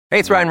Hey,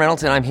 it's Ryan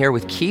Reynolds, and I'm here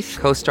with Keith,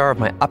 co-star of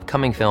my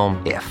upcoming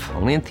film, If,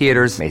 only in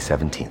theaters May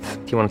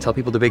 17th. Do you want to tell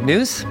people the big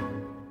news?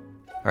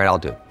 All right, I'll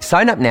do it.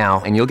 Sign up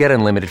now and you'll get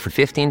unlimited for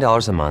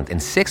 $15 a month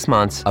and 6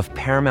 months of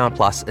Paramount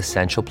Plus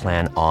Essential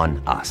Plan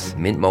on us.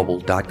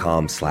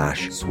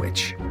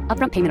 MintMobile.com/switch.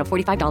 Upfront payment of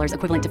 $45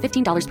 equivalent to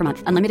 $15 per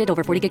month. Unlimited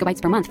over 40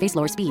 gigabytes per month. Face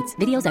lower speeds.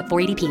 Videos at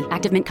 480p.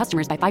 Active Mint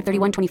customers by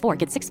 531.24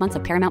 get 6 months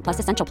of Paramount Plus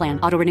Essential Plan.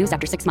 Auto renews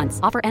after 6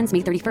 months. Offer ends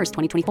May 31st,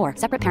 2024.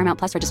 Separate Paramount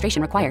Plus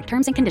registration required.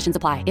 Terms and conditions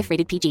apply if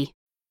rated PG.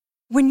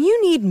 When you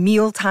need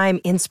mealtime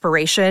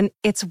inspiration,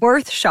 it's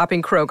worth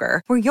shopping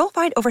Kroger, where you'll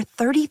find over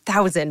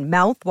 30,000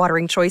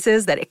 mouth-watering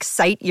choices that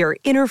excite your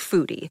inner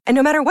foodie. And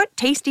no matter what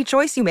tasty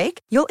choice you make,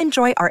 you'll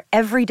enjoy our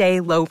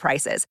everyday low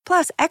prices,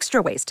 plus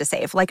extra ways to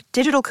save, like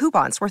digital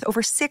coupons worth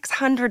over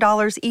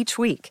 $600 each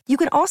week. You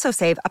can also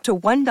save up to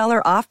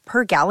 $1 off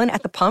per gallon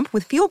at the pump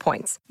with fuel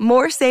points.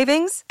 More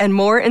savings and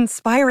more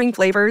inspiring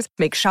flavors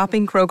make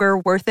shopping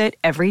Kroger worth it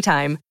every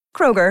time.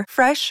 Kroger,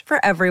 fresh for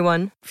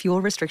everyone.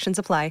 Fuel restrictions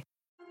apply.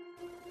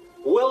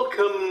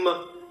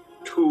 Welcome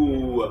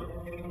to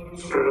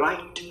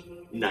Fright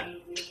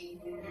Night.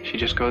 She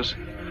just goes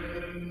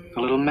a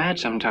little mad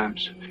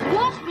sometimes.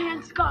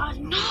 Wolfman's got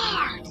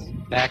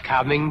nards. They're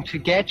coming to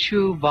get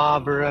you,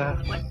 Barbara.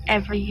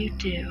 Whatever you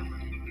do,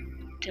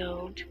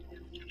 don't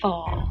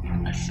fall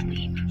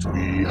asleep.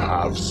 We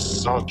have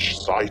such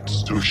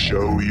sights to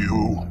show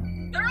you.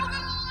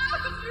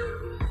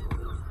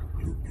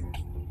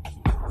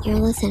 You're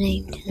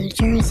listening to the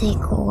Jersey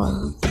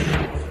Ghouls.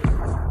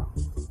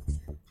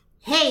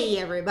 Hey,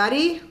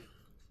 everybody.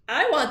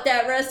 I want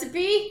that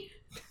recipe.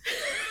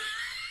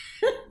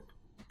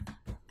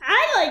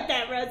 I like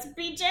that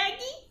recipe,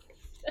 Jackie.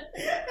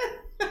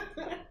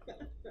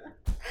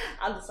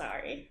 I'm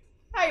sorry.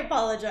 I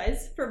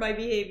apologize for my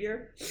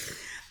behavior.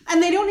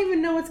 And they don't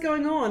even know what's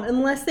going on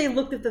unless they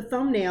looked at the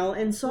thumbnail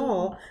and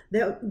saw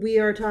that we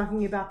are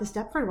talking about the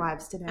Stepford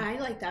Wives today. I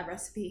like that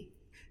recipe.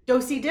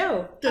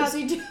 Do-si-do.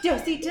 Do-si-do.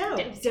 Do-si-do.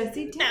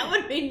 Do-si-do. That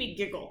one made me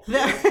giggle.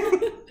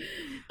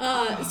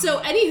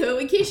 So,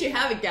 anywho, in case you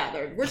haven't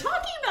gathered, we're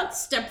talking about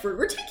Stepford.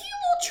 We're taking a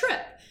little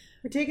trip.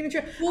 We're taking a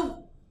trip.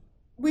 Well,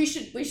 we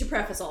should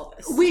preface all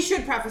this. We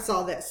should preface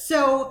all this.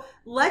 So,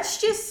 let's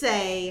just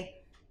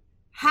say,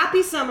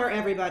 happy summer,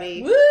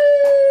 everybody. Woo!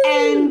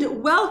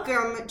 And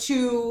welcome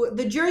to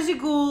the Jersey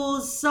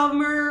Ghouls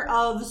Summer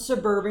of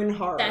Suburban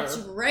Horror. That's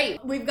right.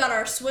 We've got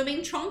our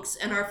swimming trunks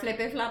and our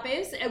flippy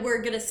floppies, and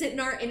we're going to sit in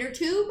our inner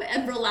tube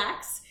and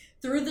relax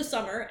through the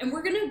summer, and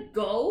we're going to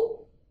go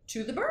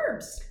to the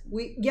burbs.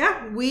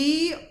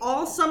 We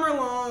all summer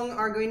long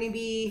are going to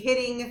be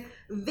hitting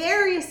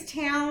various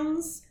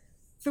towns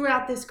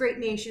throughout this great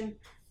nation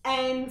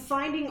and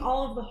finding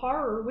all of the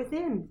horror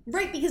within.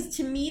 Right, because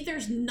to me,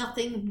 there's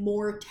nothing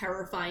more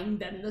terrifying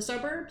than the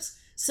suburbs.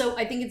 So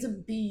I think it's a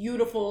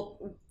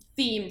beautiful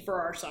theme for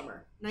our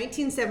summer.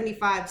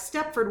 1975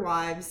 Stepford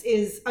Wives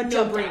is a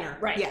no-brainer.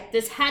 Right. Yeah.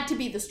 This had to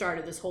be the start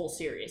of this whole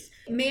series.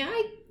 May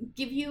I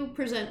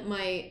present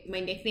my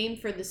nickname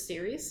for this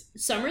series?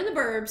 Summer in the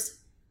Burbs,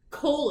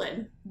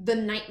 the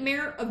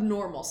Nightmare of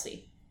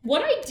Normalcy.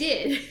 What I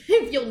did,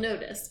 if you'll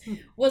notice,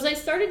 was I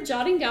started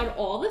jotting down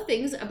all the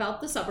things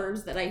about the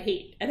suburbs that I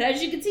hate. And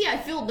as you can see, I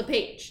filled the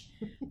page.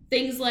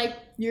 Things like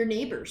your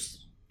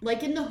neighbors.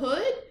 Like in the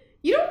hood,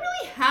 you don't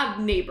really have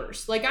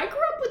neighbors. Like I grew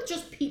up with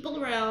just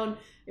people around.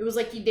 It was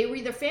like they were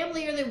either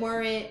family or they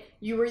weren't.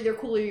 You were either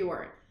cool or you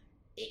weren't.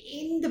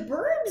 In the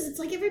burbs, it's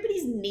like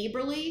everybody's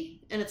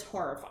neighborly and it's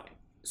horrifying.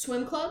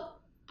 Swim club,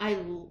 I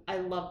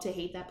love to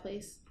hate that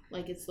place.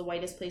 Like it's the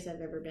whitest place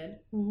I've ever been.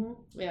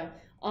 Mm-hmm. Yeah.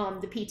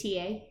 The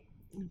PTA.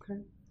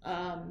 Okay.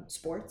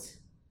 Sports.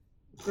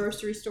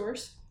 Grocery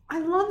stores. I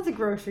love the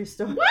grocery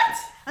store. What?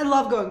 I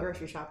love going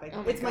grocery shopping.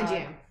 Oh It's my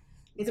jam.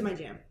 It's my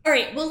jam. All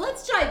right, well,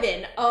 let's dive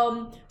in.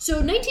 So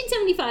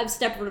 1975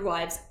 Stepford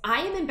Wives. I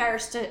am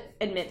embarrassed to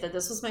admit that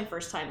this was my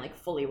first time,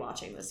 fully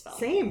watching this film.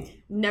 Same.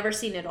 Never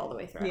seen it all the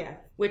way through. Yeah.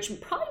 Which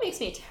probably makes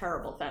me a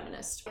terrible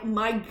feminist.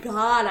 My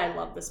God, I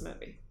love this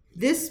movie.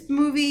 This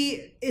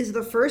movie is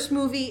the first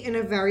movie in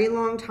a very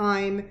long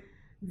time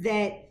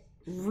that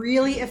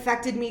really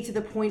affected me to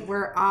the point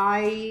where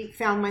I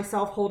found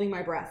myself holding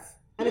my breath.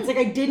 And it's like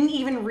I didn't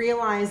even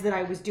realize that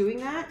I was doing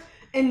that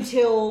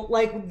until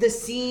the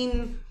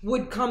scene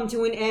would come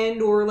to an end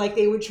or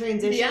they would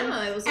transition.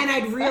 Yeah, it was and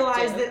I'd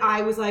realized that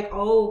I was like,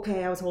 oh,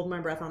 okay, I was holding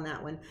my breath on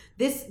that one.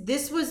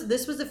 This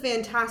was a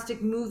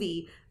fantastic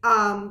movie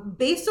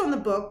based on the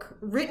book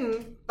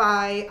written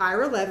by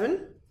Ira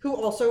Levin, who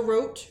also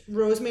wrote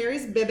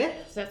Rosemary's Baby.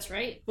 That's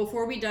right.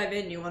 Before we dive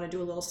in, you want to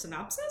do a little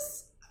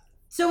synopsis?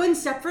 So in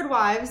Stepford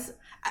Wives,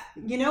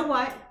 you know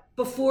what?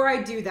 Before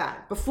I do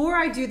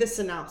the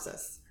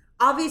synopsis,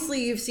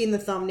 obviously you've seen the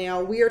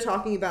thumbnail. We are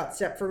talking about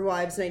Stepford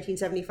Wives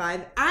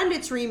 1975 and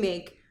its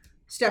remake,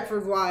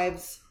 Stepford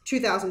Wives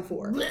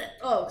 2004.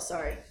 Oh,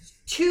 sorry.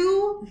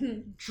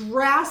 Two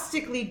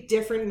drastically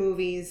different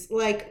movies,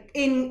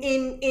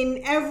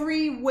 in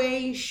every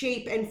way,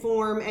 shape, and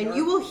form. And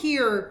you will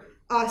hear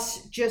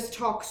us just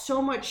talk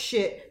so much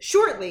shit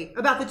shortly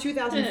about the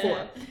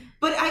 2004.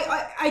 But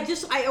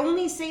I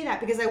only say that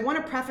because I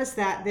want to preface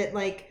that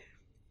like,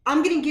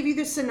 I'm going to give you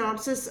the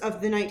synopsis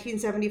of the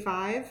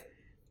 1975,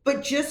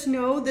 but just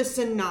know the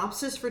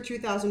synopsis for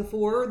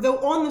 2004, though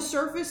on the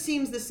surface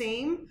seems the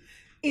same,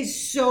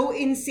 is so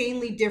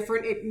insanely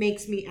different, it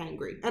makes me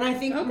angry. And I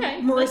think,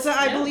 Marissa,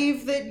 I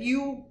believe that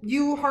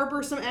you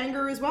harbor some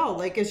anger as well.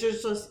 Like, it's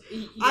just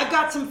I've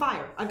got some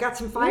fire. I've got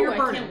some fire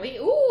burning. I can't wait.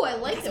 Ooh, I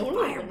like that.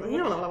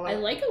 I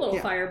like a little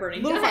fire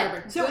burning. Little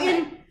fire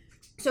burning.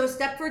 So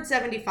Stepford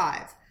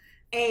 75,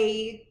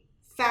 a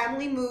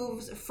family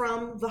moves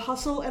from the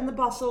hustle and the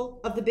bustle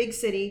of the big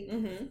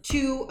city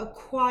to a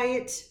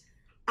quiet,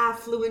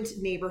 affluent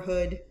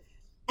neighborhood.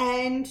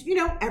 And,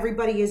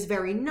 everybody is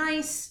very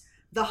nice.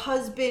 The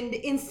husband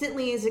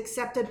instantly is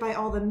accepted by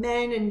all the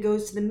men and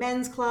goes to the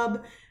men's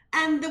club.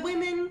 And the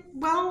women,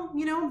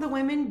 the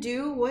women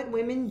do what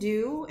women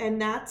do.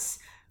 And that's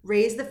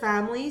raise the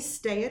family,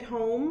 stay at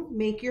home,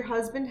 make your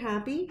husband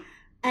happy.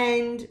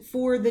 And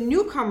for the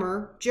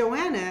newcomer,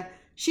 Joanna,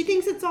 she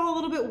thinks it's all a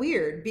little bit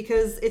weird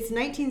because it's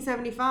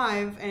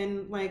 1975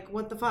 and like,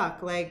 what the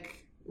fuck?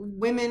 Like,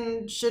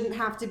 women shouldn't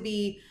have to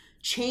be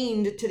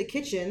chained to the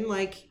kitchen.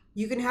 Like,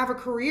 you can have a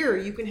career,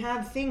 you can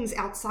have things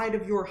outside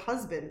of your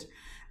husband.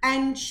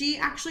 And she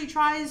actually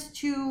tries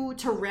to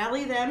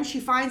rally them. She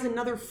finds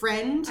another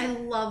friend. I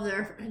love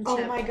their friendship.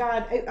 Oh my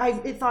God. I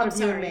thought of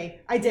you and me.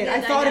 I did. I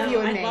thought of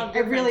you and me. I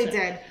really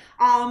did.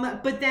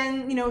 But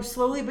then,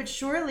 slowly but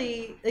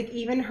surely, like,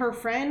 even her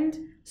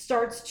friend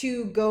starts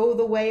to go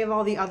the way of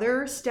all the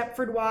other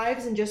Stepford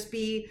wives and just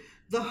be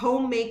the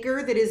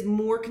homemaker that is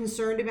more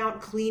concerned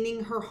about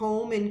cleaning her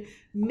home and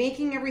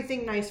making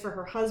everything nice for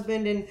her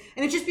husband. And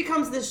it just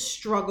becomes this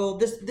struggle,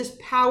 this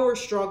power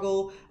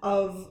struggle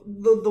of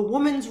the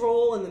woman's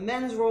role and the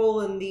men's role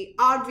and the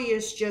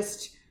obvious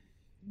just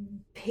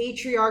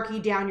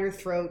patriarchy down your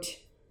throat.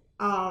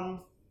 And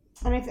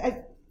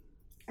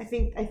I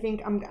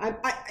think I'm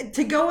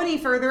to go any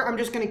further, I'm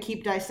just going to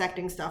keep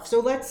dissecting stuff.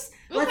 So let's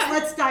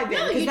dive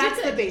in because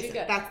that's the basic.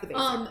 That's the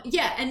basic.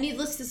 Yeah, and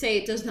needless to say,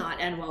 it does not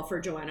end well for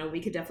Joanna.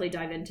 We could definitely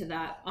dive into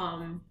that.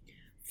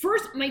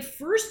 My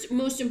first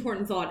most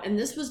important thought, and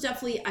this was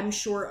definitely, I'm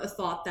sure, a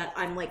thought that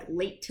I'm like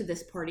late to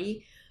this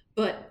party,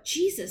 but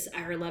Jesus,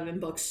 our 11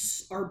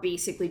 books are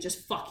basically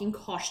just fucking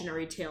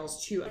cautionary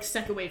tales to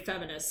second wave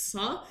feminists,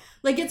 huh?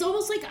 Like, it's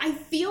almost like I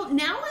feel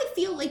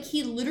like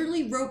he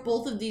literally wrote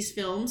both of these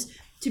films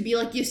to be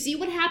like, you see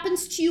what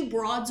happens to you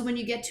broads when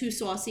you get too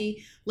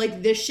saucy?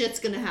 Like, this shit's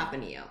gonna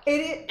happen to you.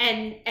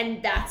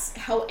 And that's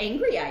how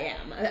angry I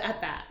am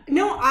at that.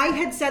 No, I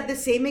had said the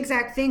same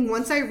exact thing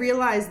once I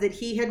realized that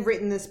he had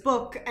written this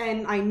book,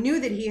 and I knew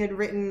that he had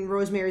written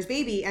Rosemary's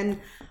Baby. And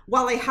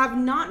while I have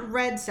not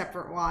read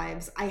Stepford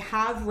Wives, I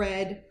have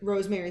read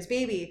Rosemary's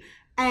Baby.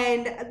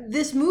 And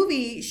this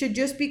movie should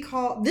just be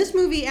called, this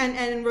movie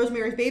and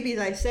Rosemary's Baby,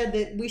 I said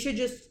that we should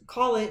just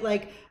call it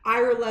like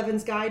Ira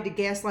Levin's Guide to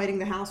Gaslighting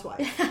the Housewife.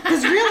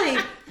 Because really,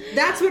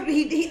 that's what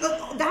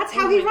that's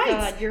how he writes.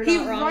 God, you're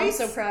not wrong. I'm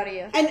so proud of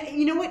you. And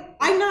you know what?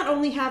 I not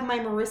only have my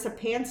Marissa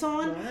pants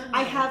on,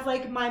 I have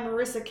like my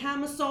Marissa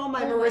camisole,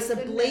 my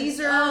Marissa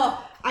blazer.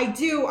 Oh. I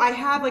do. I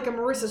have like a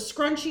Marissa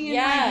scrunchie in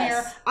my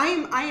hair.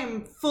 I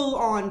am full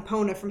on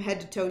Pona from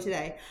head to toe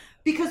today.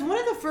 Because one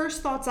of the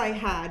first thoughts I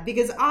had,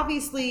 because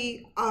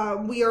obviously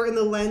we are in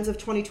the lens of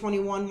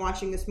 2021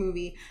 watching this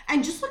movie,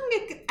 and just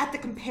looking at the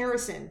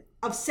comparison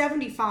of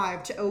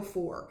 75 to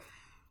 04,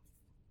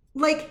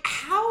 like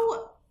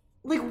how,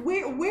 like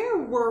where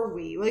were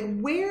we? Like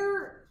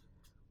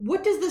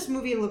what does this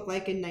movie look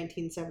like in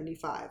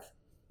 1975?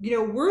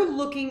 We're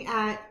looking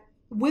at,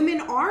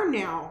 women are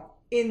now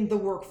in the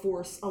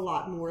workforce a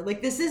lot more.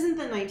 Like, this isn't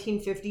the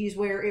 1950s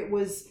where it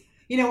was,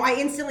 I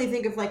instantly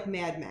think of like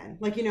Mad Men.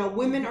 Like,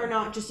 women are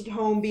not just at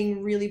home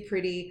being really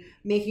pretty,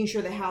 making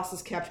sure the house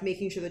is kept,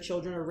 making sure the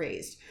children are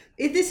raised.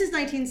 This is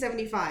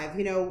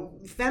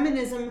 1975.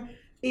 Feminism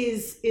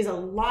is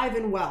alive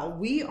and well.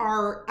 We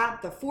are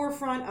at the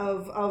forefront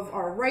of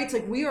our rights.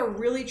 Like, we are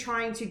really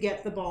trying to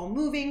get the ball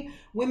moving.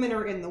 Women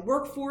are in the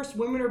workforce.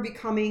 Women are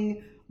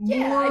becoming more...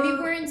 Yeah, I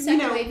mean, we're in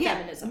second wave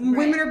feminism. Right?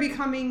 Women are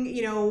becoming,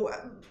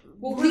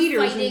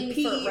 leaders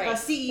and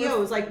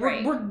CEOs,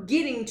 we're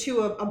getting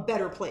to a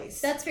better place.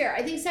 That's fair.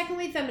 I think second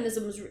wave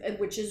feminism,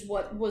 which is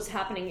what was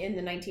happening in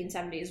the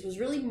 1970s, was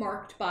really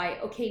marked by,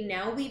 okay,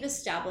 now we've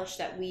established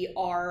that we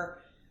are,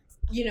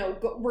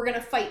 we're going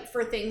to fight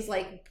for things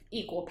like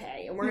equal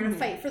pay, and we're going to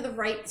fight for the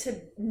right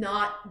to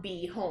not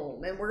be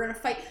home, and we're going to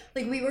fight,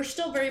 like, we were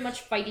still very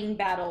much fighting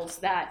battles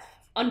that,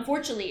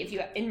 unfortunately,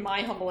 in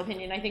my humble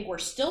opinion, I think we're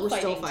still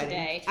fighting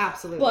today.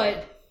 Absolutely.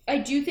 But I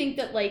do think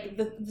that like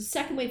the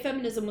second wave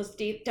feminism was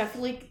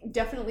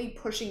definitely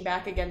pushing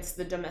back against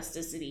the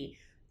domesticity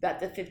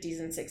that the 50s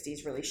and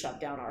 60s really shoved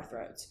down our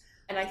throats.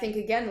 And I think,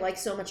 again, like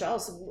so much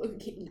else,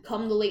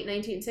 come the late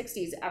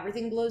 1960s,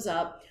 everything blows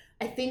up.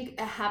 I think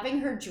having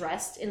her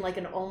dressed in like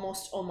an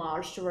almost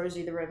homage to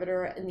Rosie the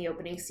Riveter in the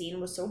opening scene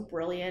was so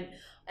brilliant.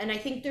 And I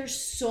think there's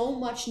so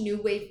much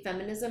new wave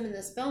feminism in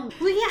this film.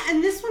 Well, yeah,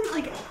 and this one,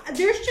 like,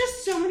 there's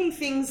just so many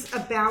things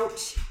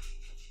about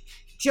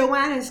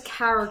Joanna's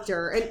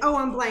character. And,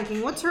 I'm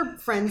blanking. What's her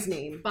friend's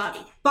name?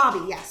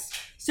 Bobby, yes.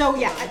 So,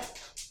 yeah,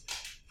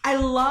 I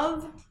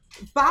love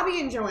Bobby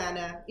and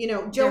Joanna. You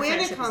know,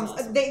 Joanna comes,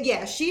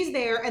 awesome. She's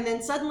there, and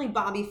then suddenly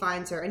Bobby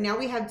finds her. And now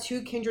we have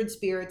two kindred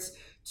spirits.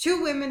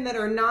 Two women that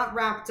are not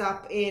wrapped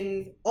up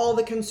in all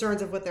the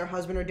concerns of what their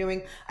husband are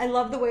doing. I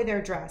love the way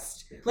they're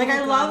dressed. Like,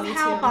 I love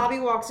how Bobby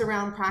walks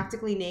around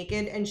practically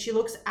naked, and she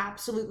looks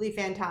absolutely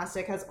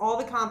fantastic, has all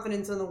the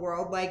confidence in the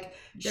world. Like,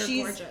 they're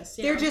gorgeous.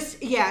 Yeah. They're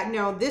just,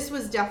 this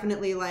was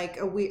definitely like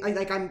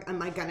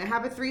am I gonna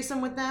have a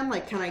threesome with them?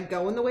 Like, can I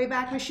go in the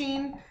Wayback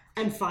Machine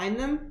and find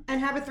them and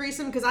have a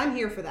threesome? Because I'm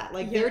here for that.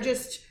 Like,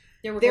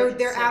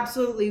 they're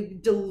absolutely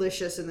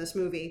delicious in this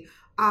movie.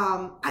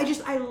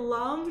 I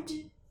loved...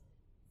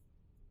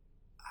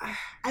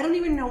 I don't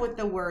even know what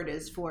the word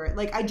is for it.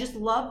 Like, I just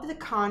loved the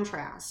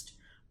contrast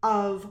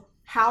of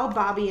how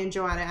Bobby and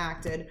Joanna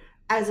acted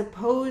as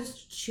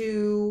opposed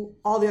to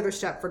all the other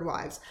Stepford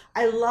wives.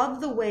 I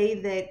love the way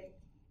that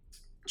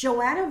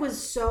Joanna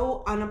was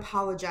so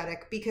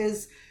unapologetic,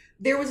 because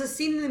there was a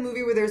scene in the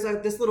movie where there's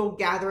this little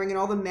gathering and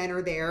all the men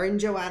are there, and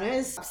Joanna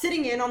is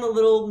sitting in on the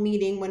little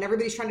meeting when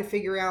everybody's trying to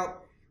figure out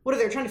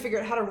trying to figure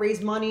out how to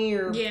raise money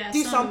or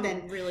do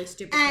something really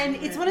stupid. And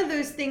it's one of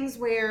those things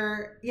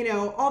where, you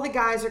know, all the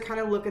guys are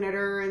kind of looking at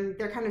her and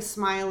they're kind of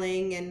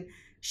smiling, and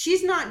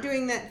she's not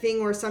doing that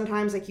thing where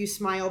sometimes like you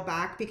smile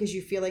back because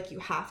you feel like you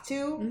have to.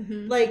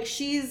 Mm-hmm. Like,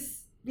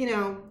 she's, you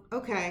know,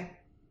 okay,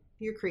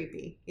 you're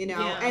creepy, you know?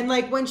 Yeah. And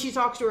like when she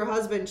talks to her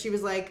husband, she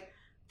was like,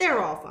 they're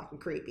all fucking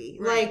creepy.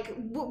 Right.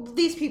 Like,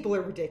 these people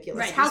are ridiculous.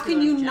 Right. How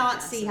can you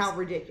not see how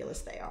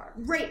ridiculous they are?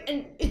 Right.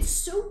 And it's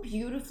so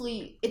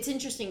beautifully, it's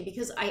interesting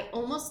because I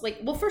almost like,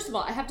 well, first of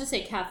all, I have to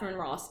say Catherine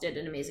Ross did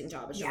an amazing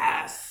job as Joanna.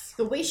 Yes.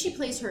 The way she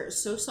plays her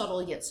is so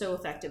subtle yet so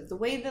effective. The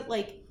way that,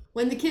 like,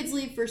 when the kids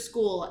leave for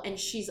school and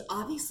she's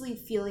obviously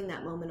feeling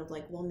that moment of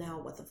like, well,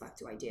 now what the fuck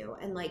do I do?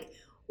 And like,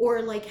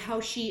 or like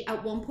how she,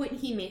 at one point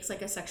he makes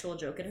like a sexual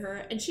joke at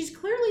her and she's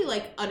clearly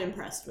like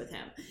unimpressed with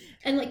him.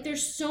 And like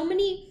there's so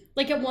many,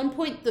 like at one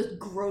point the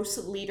gross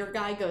leader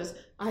guy goes,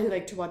 I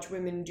like to watch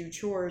women do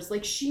chores.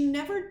 Like she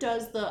never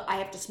does the I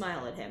have to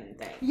smile at him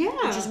thing.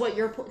 Yeah. Which is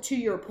what to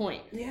your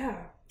point. Yeah.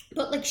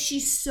 But like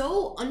she's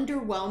so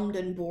underwhelmed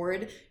and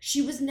bored.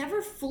 She was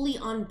never fully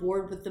on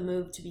board with the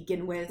move to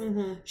begin with.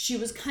 Mm-hmm. She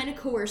was kind of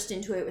coerced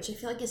into it, which I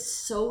feel like is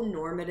so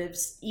normative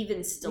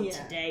even still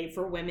today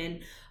for women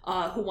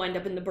who wind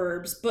up in the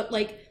burbs. But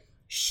like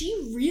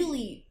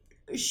she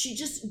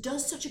just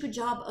does such a good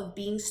job of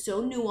being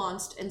so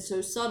nuanced and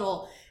so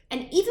subtle.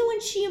 And even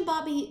when she and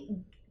Bobby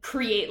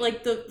create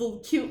like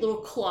the cute little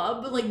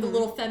club, like the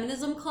little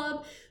feminism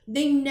club,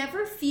 they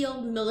never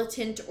feel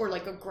militant or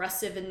like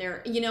aggressive in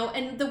their, you know,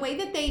 and the way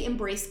that they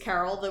embrace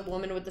Carol, the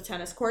woman with the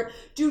tennis court,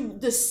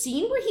 dude, the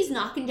scene where he's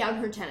knocking down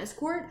her tennis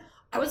court,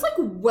 I was like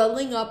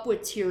welling up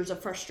with tears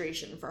of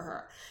frustration for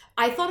her.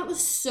 I thought it was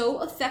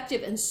so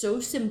effective and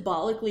so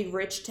symbolically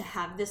rich to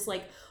have this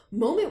like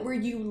moment where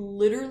you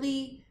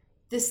literally,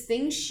 this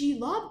thing she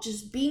loved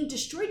just being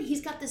destroyed.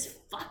 He's got this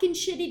fucking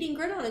shit-eating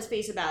grin on his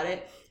face about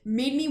it.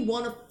 Made me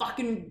want to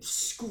fucking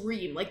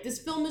scream. Like, this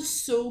film is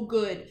so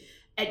good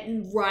at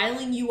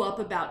riling you up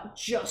about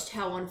just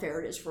how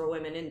unfair it is for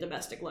women in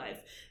domestic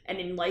life and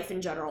in life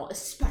in general,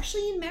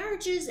 especially in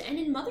marriages and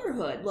in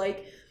motherhood.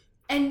 Like,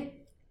 and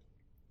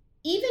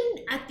even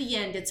at the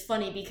end, it's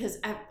funny because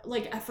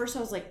at first I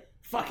was like,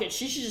 fuck it,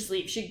 she should just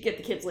leave. She could get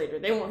the kids later.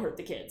 They won't hurt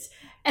the kids.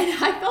 And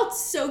I felt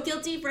so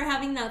guilty for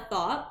having that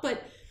thought,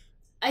 but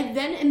I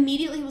then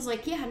immediately was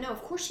like, yeah, no,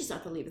 of course she's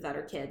not gonna leave without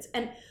her kids.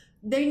 And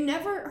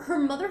her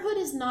motherhood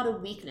is not a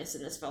weakness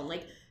in this film.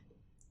 Like,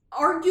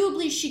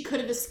 arguably she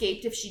could have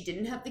escaped if she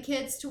didn't have the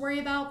kids to worry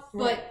about,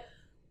 but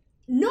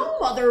no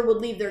mother would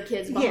leave their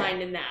kids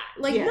behind in that.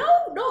 Like,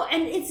 no.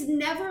 And it's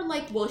never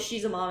like, well,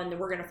 she's a mom and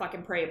we're gonna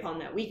fucking prey upon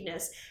that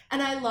weakness.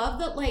 And I love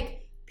that,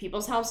 like,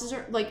 people's houses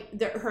are, like,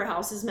 her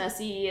house is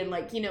messy and,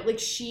 like, you know, like,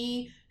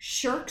 she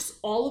shirks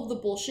all of the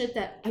bullshit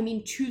that, I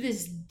mean, to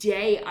this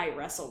day I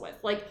wrestle with.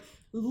 Like,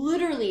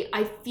 literally,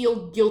 I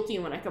feel guilty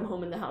when I come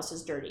home and the house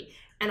is dirty.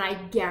 And I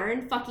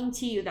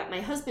guarantee you that my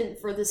husband,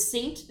 for the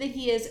saint that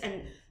he is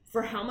and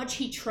for how much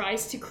he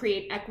tries to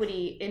create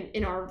equity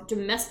in our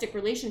domestic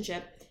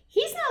relationship,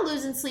 he's not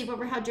losing sleep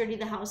over how dirty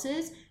the house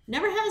is.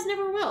 Never has,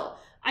 never will.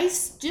 I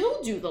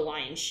still do the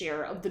lion's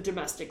share of the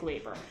domestic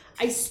labor.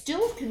 I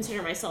still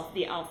consider myself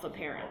the alpha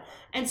parent.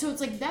 And so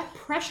it's like that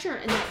pressure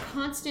and that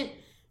constant,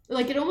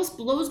 like, it almost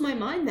blows my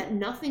mind that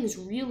nothing's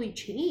really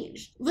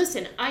changed.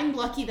 Listen, I'm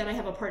lucky that I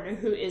have a partner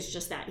who is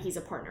just that. He's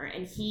a partner,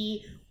 and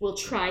he will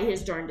try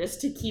his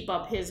darndest to keep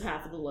up his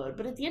half of the load.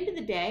 But at the end of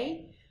the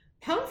day,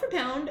 pound for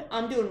pound,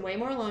 I'm doing way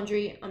more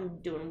laundry, I'm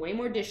doing way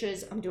more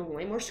dishes, I'm doing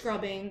way more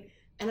scrubbing,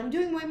 and I'm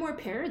doing way more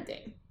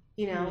parenting,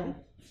 you know?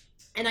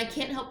 And I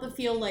can't help but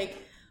feel like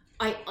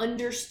I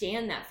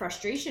understand that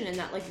frustration and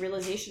that like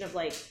realization of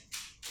like,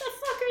 the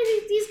fuck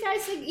are these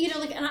guys like, you know,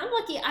 like, and I'm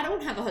lucky I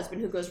don't have a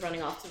husband who goes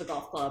running off to the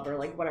golf club or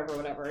like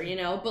whatever, you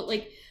know, but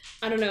like,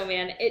 I don't know,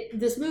 man,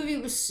 this movie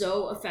was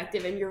so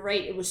effective, and you're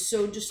right, it was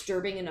so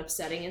disturbing and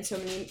upsetting in so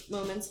many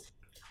moments.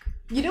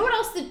 You know what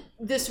else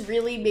this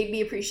really made me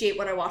appreciate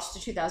when I watched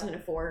the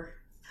 2004?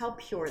 How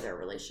pure their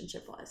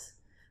relationship was.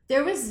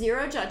 There was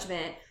zero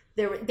judgment.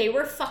 They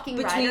were fucking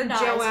ride or dies.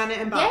 Between Joanna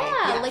and Bobby.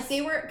 Yeah, yes. like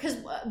they were, because,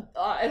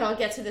 and I'll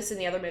get to this in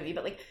the other movie,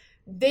 but like,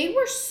 they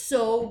were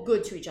so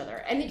good to each other.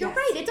 And you're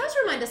right, it does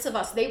remind us of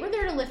us. They were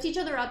there to lift each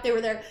other up. They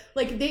were there,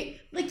 like, you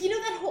know,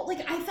 that whole,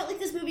 like, I felt like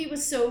this movie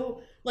was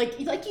so, like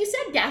you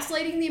said,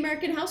 gaslighting the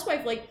American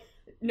housewife. Like,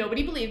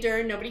 nobody believed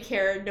her, nobody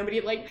cared,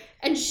 nobody, like,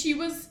 and she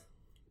was,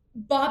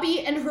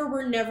 Bobby and her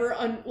were never,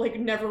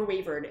 never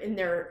wavered in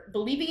their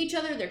believing each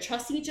other, they're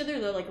trusting each other,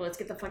 they're like, let's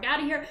get the fuck out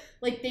of here.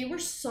 Like, they were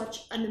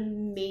such an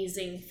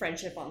amazing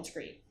friendship on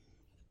screen.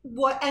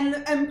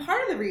 And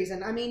part of the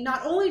reason, I mean,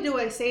 not only do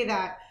I say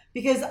that,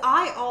 because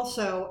I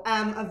also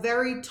am a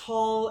very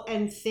tall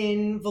and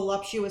thin,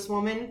 voluptuous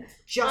woman,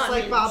 just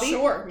like Bobby.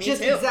 Sure, me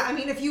too. I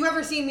mean, if you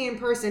ever see me in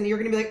person, you're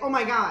going to be like, oh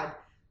my God,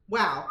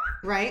 wow,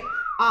 right?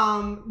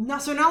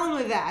 So not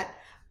only that,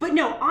 but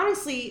no,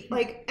 honestly,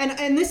 like,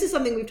 and this is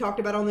something we've talked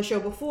about on the show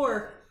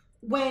before.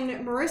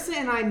 When Marissa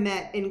and I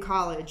met in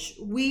college,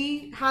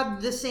 we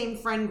had the same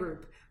friend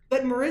group.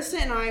 But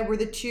Marissa and I were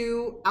the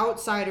two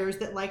outsiders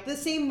that liked the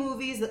same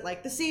movies, that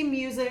liked the same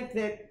music,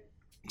 that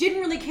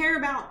didn't really care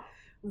about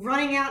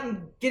running out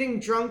and getting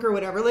drunk or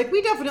whatever. Like,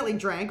 we definitely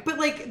drank, but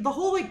like the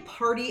whole like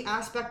party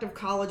aspect of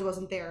college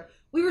wasn't there.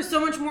 We were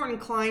so much more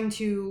inclined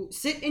to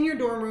sit in your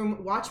dorm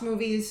room, watch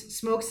movies,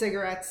 smoke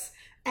cigarettes,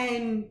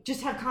 and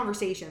just have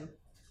conversation.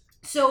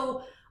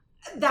 So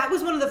that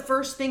was one of the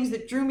first things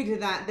that drew me to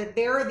that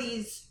there are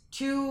these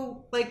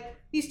two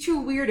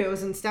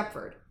weirdos in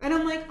Stepford. And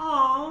I'm like,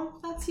 oh,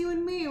 that's you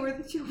and me. We're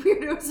the two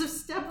weirdos of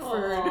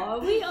Stepford. Aw,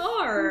 we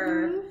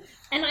are. Mm-hmm.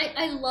 And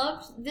I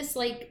loved this,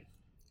 like,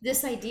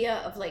 this idea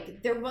of,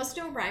 like, there was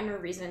no rhyme or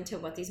reason to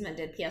what these men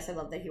did. P.S. I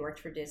love that he worked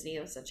for Disney.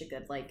 It was such a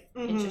good, like,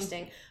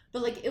 interesting.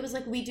 But, like, it was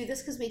like, we do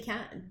this because we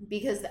can.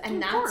 Because,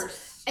 and that's,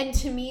 course. And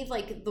to me,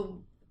 like,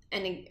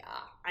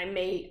 I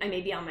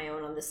may be on my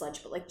own on this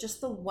ledge, but, like,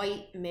 just the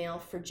white male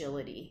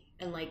fragility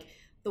and, like,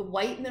 the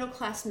white middle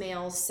class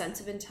male's sense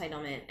of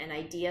entitlement and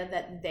idea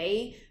that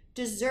they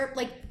deserve,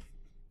 like,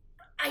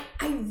 I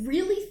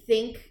really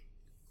think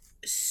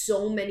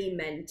so many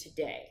men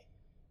today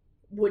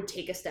would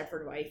take a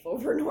Stepford wife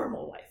over a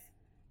normal wife.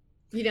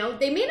 You know,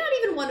 they may not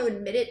even want to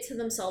admit it to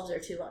themselves or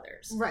to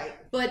others. Right.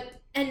 But,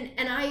 and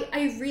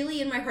I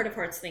really, in my heart of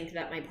hearts, think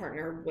that my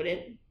partner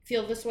wouldn't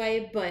feel this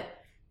way, but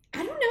I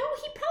don't know,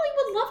 he probably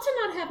would love to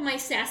not have my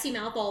sassy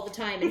mouth all the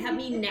time and have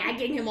me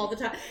nagging him all the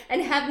time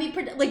and have me,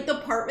 like, the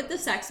part with the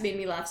sex made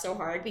me laugh so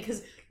hard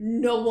because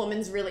no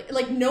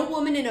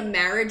woman in a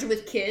marriage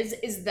with kids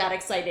is that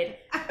excited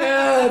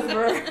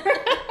ever.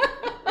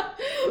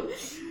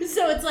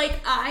 So it's like,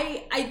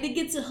 I think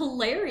it's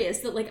hilarious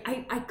that, like,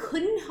 I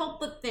couldn't help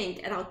but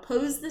think, and I'll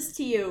pose this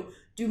to you,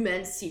 do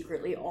men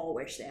secretly all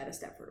wish they had a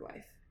Stepford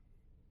wife?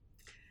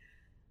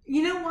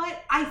 You know what?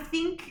 I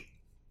think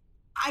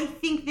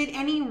that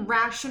any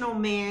rational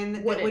man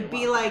that would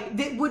be like,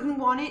 that wouldn't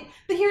want it.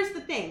 But here's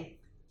the thing.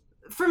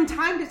 From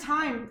time to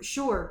time,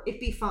 sure, it'd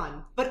be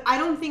fun. But I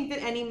don't think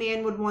that any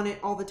man would want it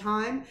all the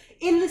time.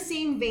 In the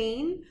same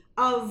vein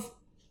of,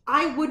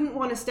 I wouldn't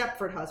want a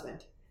Stepford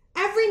husband.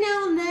 Every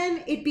now and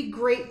then, it'd be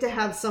great to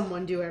have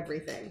someone do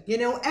everything. You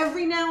know,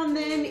 every now and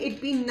then,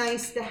 it'd be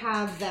nice to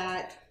have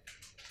that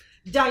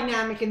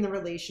dynamic in the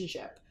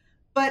relationship.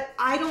 But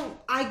I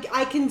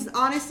can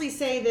honestly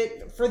say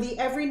that for the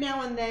every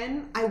now and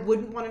then, I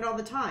wouldn't want it all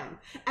the time.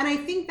 And I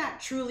think that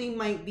truly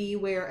might be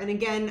where, and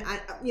again,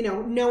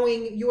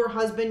 knowing your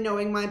husband,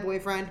 knowing my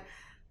boyfriend,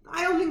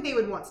 I don't think they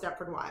would want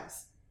Stepford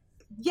wives.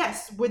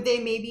 Yes, would they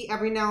maybe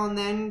every now and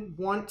then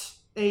want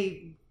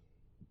a,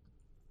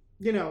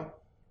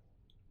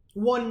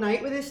 one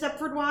night with his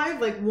Stepford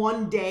wife, like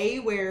one day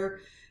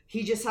where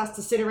he just has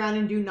to sit around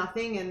and do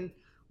nothing and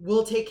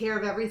we'll take care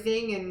of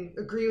everything and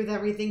agree with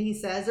everything he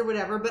says or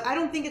whatever. But I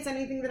don't think it's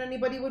anything that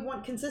anybody would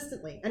want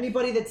consistently.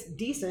 Anybody that's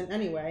decent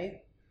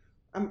anyway.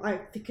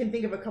 I can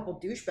think of a couple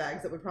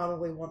douchebags that would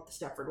probably want the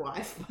Stepford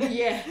wife.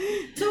 Yeah.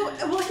 So,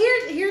 well,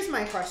 here's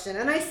my question.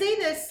 And I say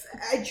this,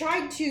 I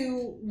tried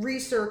to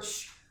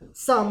research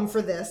some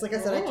for this. Like I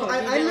said, I'm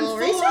in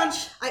full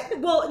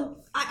on.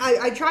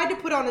 I tried to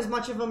put on as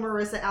much of a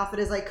Marissa outfit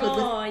as I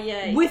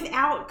could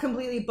without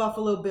completely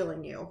Buffalo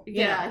Billing you.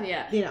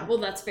 Yeah. Well,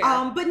 that's fair.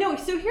 But no,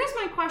 so here's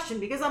my question,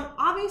 because I'm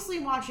obviously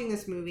watching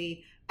this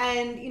movie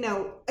and,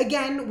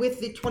 again,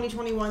 with the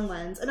 2021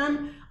 lens, and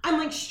I'm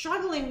like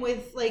struggling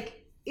with,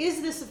 like,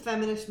 is this a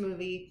feminist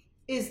movie?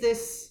 Is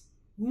this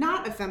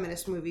not a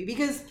feminist movie?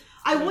 Because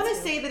I want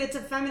to say that it's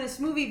a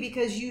feminist movie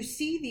because you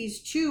see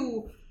these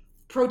two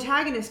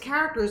protagonist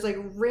characters like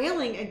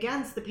railing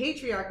against the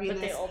patriarchy in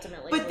this. They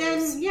ultimately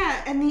lose.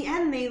 Then in the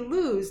end they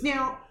lose.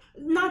 Now,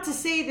 not to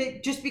say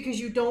that just because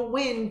you don't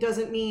win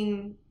doesn't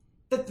mean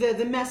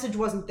the message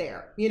wasn't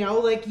there. You know,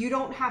 like you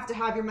don't have to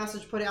have your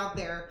message put out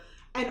there.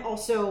 And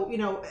also, you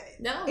know,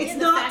 it's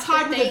not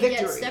tied with a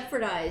victory. Get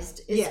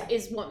Stepfordized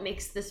is what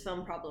makes this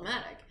film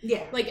problematic.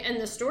 Yeah. Like, and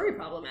the story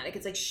problematic.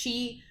 It's like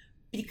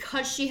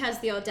because she has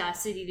the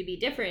audacity to be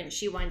different,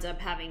 she winds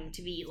up having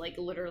to be, like,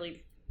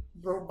 literally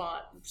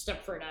robot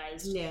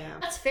Stepfordized. Yeah.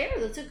 That's fair.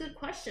 That's a good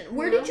question.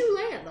 Where did you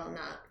land on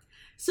that?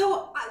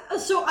 So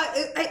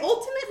I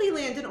ultimately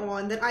landed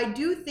on that I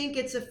do think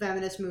it's a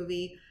feminist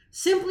movie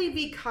simply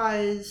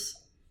because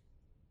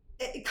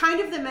kind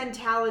of the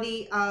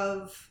mentality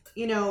of,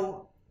 you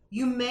know,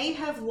 you may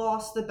have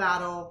lost the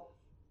battle.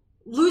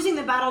 Losing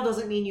the battle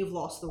doesn't mean you've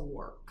lost the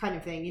war, kind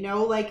of thing, you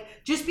know?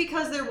 Like, just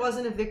because there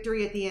wasn't a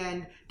victory at the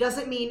end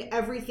doesn't mean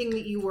everything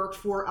that you worked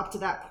for up to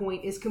that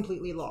point is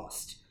completely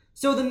lost.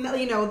 So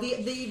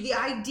the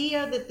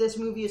idea that this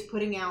movie is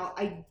putting out,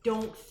 I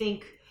don't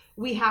think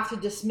we have to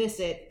dismiss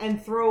it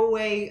and throw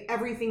away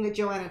everything that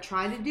Joanna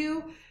tried to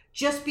do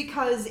just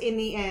because in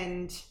the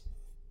end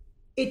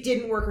it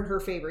didn't work in her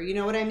favor. You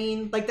know what I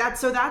mean? Like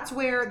that's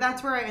where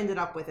I ended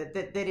up with it.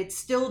 That it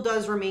still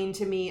does remain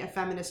to me a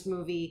feminist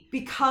movie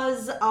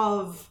because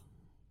of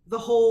the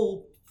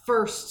whole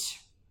first,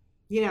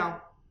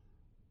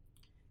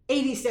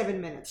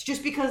 87 minutes.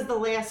 Just because the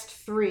last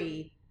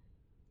 3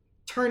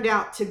 turned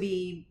out to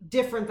be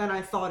different than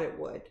I thought it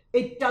would.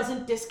 It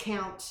doesn't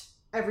discount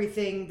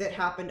everything that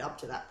happened up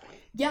to that point.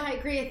 Yeah, I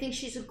agree. I think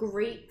she's a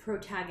great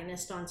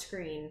protagonist on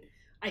screen.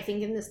 I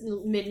think in this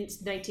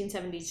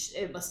mid-1970s,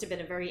 it must have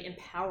been a very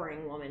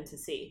empowering woman to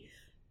see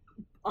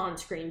on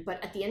screen.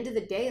 But at the end of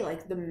the day,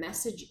 like, the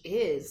message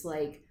is,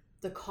 like,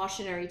 the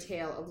cautionary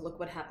tale of look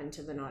what happened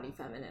to the naughty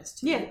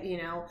feminist. Yeah. You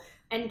know?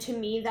 And to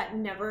me, that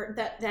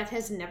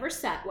has never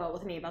sat well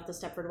with me about the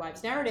Stepford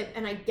Wives narrative.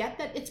 And I get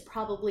that it's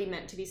probably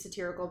meant to be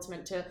satirical. It's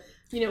meant to,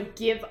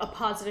 give a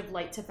positive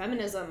light to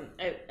feminism,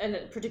 and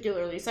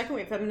particularly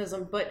second-wave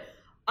feminism. But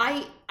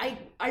I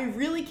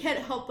really can't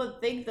help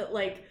but think that,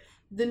 like,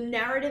 the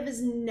narrative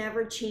is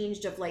never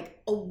changed of,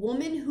 like, a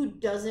woman who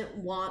doesn't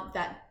want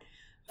that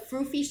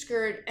froofy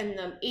skirt and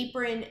the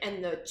apron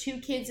and the 2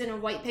 kids in a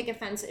white picket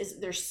fence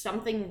there's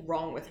something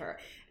wrong with her.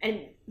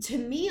 And to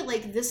me,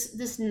 like, this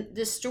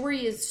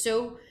story is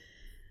so,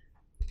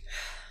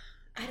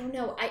 I don't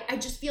know. I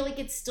just feel like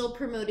it's still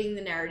promoting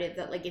the narrative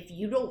that, like, if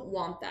you don't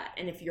want that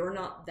and if you're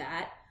not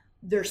that,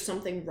 there's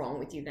something wrong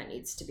with you that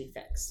needs to be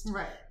fixed.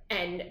 Right.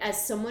 And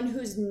as someone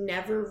who's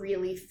never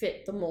really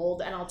fit the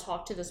mold, and I'll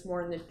talk to this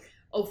more in the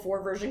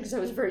 04 version because I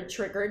was very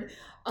triggered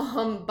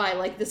by,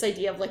 like, this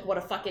idea of, like, what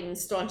a fucking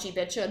staunchy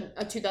bitch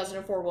a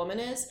 2004 woman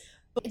is.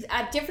 But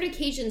at different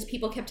occasions,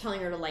 people kept telling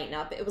her to lighten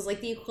up. It was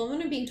like the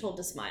equivalent of being told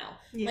to smile.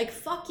 Yeah. Like,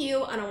 fuck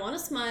you, I don't want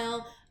to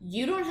smile.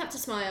 You don't have to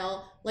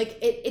smile. Like,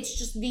 it's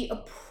just the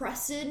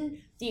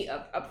oppression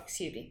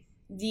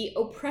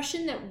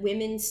that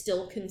women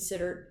still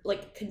consider,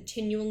 like,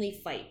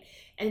 continually fight.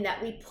 And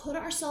that we put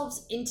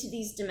ourselves into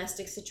these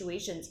domestic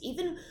situations.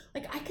 Even,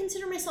 like, I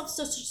consider myself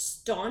such a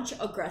staunch,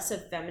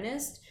 aggressive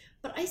feminist,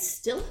 but I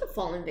still have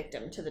fallen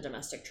victim to the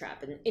domestic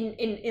trap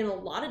in a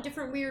lot of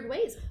different weird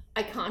ways.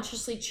 I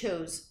consciously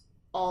chose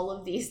all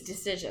of these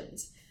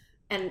decisions,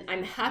 and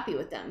I'm happy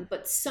with them.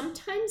 But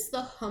sometimes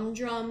the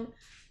humdrum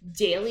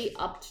daily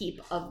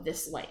upkeep of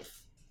this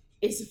life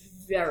is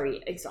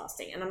very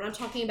exhausting. And I'm not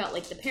talking about,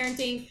 like, the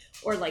parenting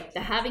or, like,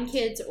 the having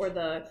kids or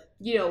the,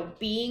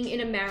 being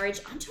in a marriage.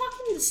 I'm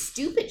talking the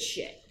stupid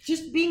shit.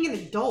 Just being an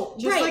adult.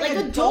 Just right, like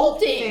adulting.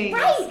 Things.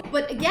 Right.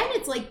 But again,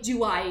 it's like,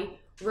 do I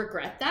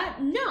regret that?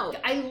 No.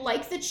 I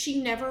like that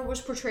she never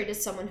was portrayed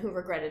as someone who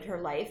regretted her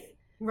life.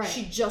 Right.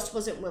 She just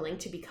wasn't willing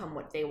to become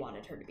what they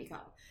wanted her to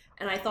become.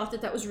 And I thought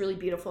that was really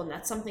beautiful, and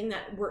that's something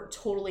that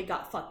totally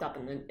got fucked up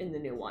in the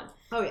new one.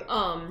 Oh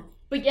yeah.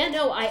 But yeah,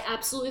 no, I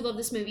absolutely love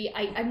this movie.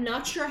 I'm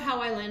not sure how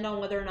I land on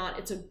whether or not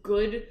it's a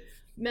good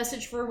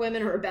message for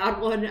women or a bad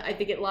one. I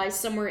think it lies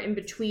somewhere in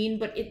between,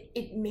 but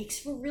it makes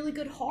for really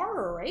good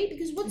horror, right?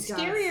 Because what's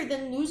scarier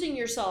than losing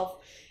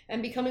yourself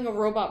and becoming a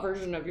robot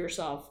version of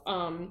yourself?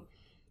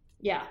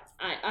 Yeah,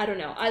 I don't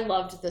know. I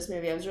loved this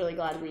movie. I was really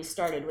glad we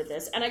started with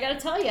this. And I gotta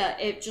tell you,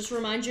 it just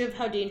reminds you of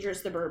how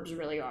dangerous the Burbs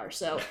really are.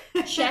 So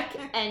check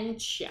and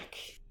check.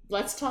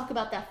 Let's talk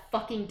about that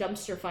fucking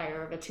dumpster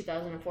fire of a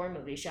 2004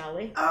 movie, shall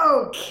we?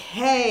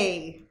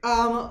 Okay.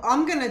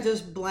 I'm gonna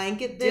just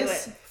blanket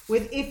this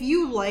with, if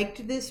you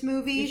liked this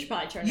movie, you should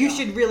probably turn it you off.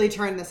 should really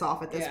turn this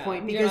off at this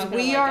point, because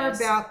we are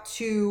about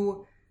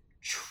to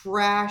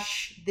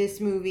trash this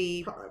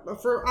movie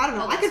for, I don't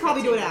know, I could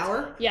probably do an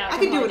hour. Yeah, I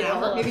could do an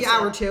hour, maybe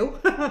hour 2.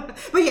 But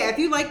yeah, if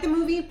you like the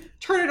movie,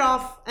 turn it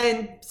off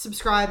and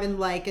subscribe and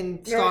like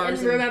and stars.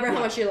 And remember how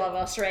much you love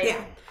us, right?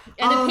 Yeah.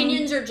 And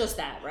opinions are just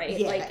that, right?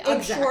 Yeah, like,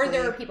 I'm sure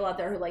there are people out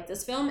there who like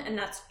this film, and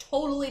that's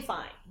totally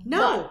fine.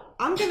 No,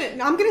 but I'm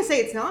gonna say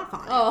it's not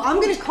fine. Oh, I'm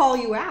gonna call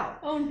you out.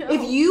 Oh no!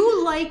 If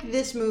you like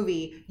this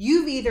movie,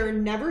 you've either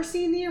never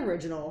seen the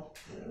original,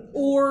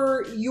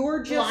 or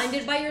you're just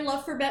blinded by your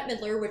love for Bette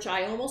Midler, which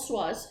I almost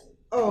was.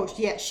 Oh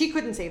yeah, she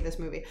couldn't save this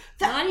movie.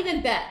 Not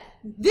even Bette.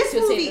 This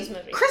could movie, save this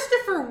movie.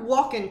 Christopher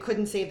Walken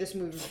couldn't save this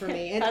movie for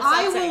me, and That's I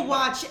not will saying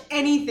watch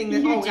anything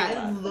that. You Oh, do God, I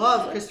that.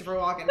 love Christopher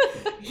Walken.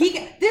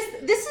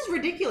 This is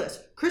ridiculous.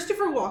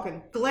 Christopher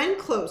Walken, Glenn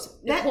Close,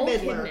 Bette Nicole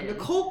Midler, Kidman,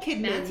 Nicole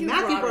Kidman, Matthew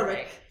Matthew Broderick.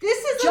 Broderick.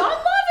 This is John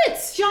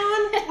Lovitz.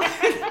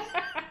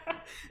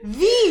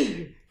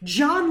 the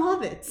John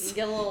Lovitz.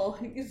 Get a little,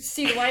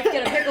 see the wife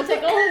get a pickle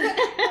tickle.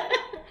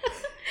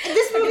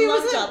 This movie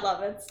love was John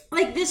Lovitz.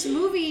 like this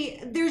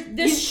movie.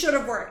 This should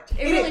have worked.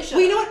 It really should.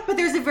 Well, you know what? But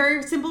there's a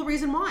very simple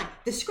reason why.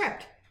 The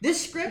script.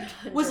 This script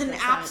was an 100%.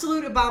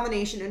 absolute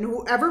abomination, and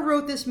whoever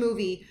wrote this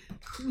movie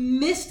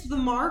missed the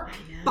mark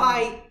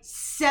by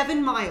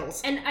 7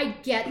 miles. And I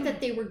get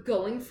that they were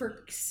going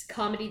for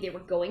comedy, they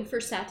were going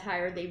for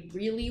satire, they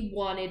really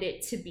wanted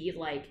it to be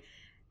like,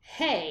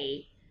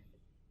 hey,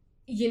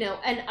 you know,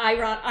 and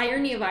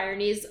irony of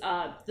ironies,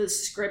 the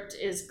script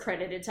is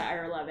credited to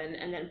Ira Levin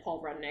and then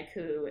Paul Rudnick,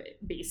 who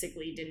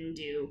basically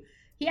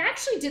he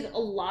actually did a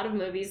lot of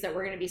movies that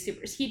were going to be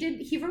super.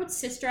 He wrote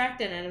Sister Act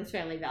and Addams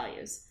Family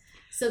Values.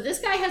 So this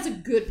guy has a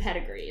good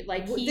pedigree.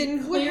 Like, he Then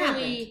what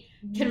clearly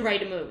can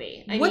write a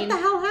movie. I What mean, the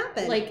hell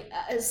happened? like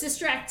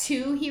Sister Act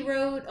 2 he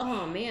wrote.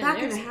 Oh man, Back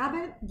in there's- the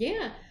Habit?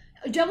 Yeah,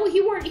 he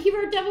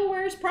wrote Devil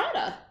Wears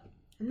Prada.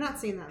 I'm not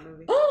seeing that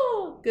movie.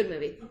 Oh, good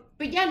movie.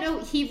 But yeah, no,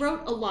 he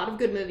wrote a lot of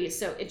good movies,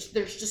 so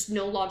there's just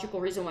no logical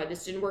reason why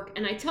this didn't work.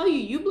 And I tell you,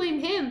 you blame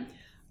him.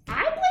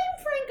 I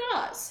blame Frank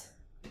Oz.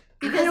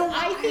 Because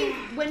I think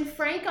when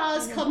Frank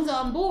Oz comes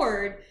on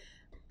board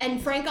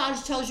and Frank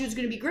Oz tells you it's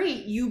going to be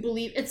great, you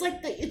believe. It's like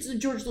it's the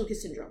George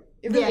Lucas syndrome.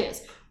 It really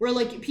is. Where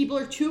like people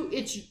are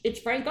it's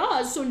Frank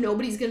Oz, so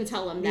nobody's going to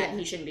tell him that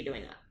he shouldn't be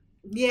doing that.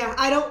 Yeah,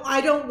 I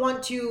don't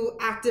want to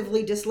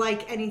actively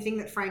dislike anything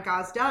that Frank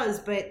Oz does,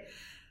 but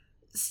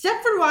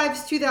Stepford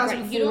Wives 2004.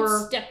 Right, you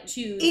don't step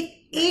to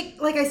it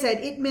like I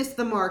said, it missed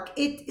the mark.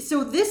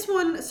 So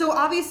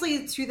obviously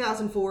it's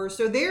 2004,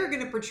 so they're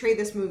going to portray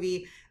this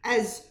movie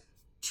as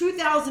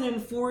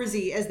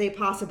 2004-y as they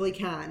possibly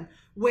can,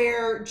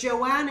 where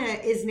Joanna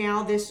is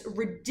now this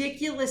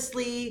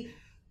ridiculously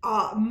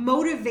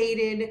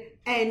motivated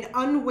and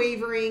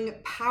unwavering,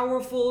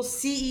 powerful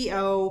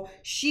CEO.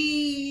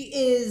 She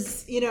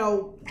is,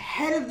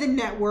 head of the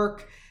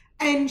network,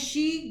 and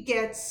she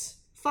gets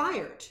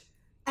fired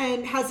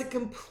and has a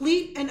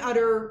complete and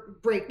utter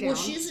breakdown. Well,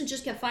 she doesn't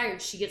just get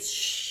fired; she gets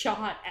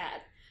shot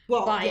at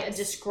by a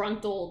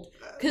disgruntled.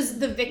 Because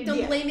the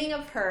victim blaming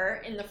of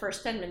her in the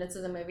first 10 minutes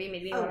of the movie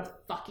made me want to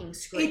fucking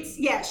scream.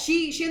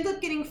 She ends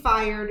up getting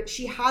fired.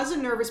 She has a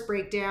nervous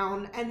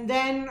breakdown, and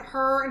then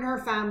her and her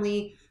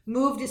family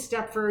move to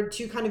Stepford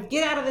to kind of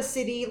get out of the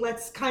city.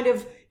 Let's kind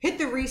of hit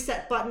the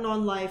reset button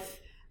on life.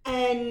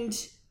 And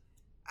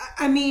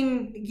I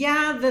mean,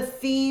 the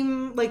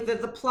theme, like the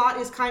plot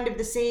is kind of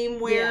the same,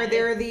 where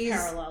there are these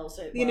parallels.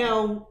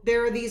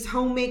 There are these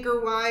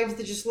homemaker wives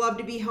that just love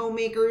to be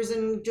homemakers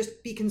and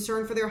just be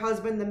concerned for their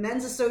husband. The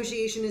men's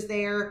association is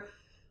there.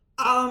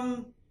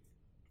 And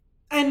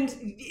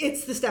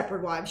it's the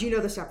Stepford Wives. You know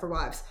the Stepford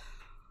Wives.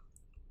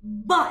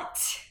 But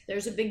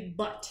there's a big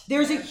but.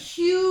 There's a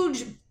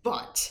huge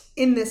but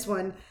in this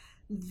one.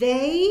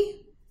 One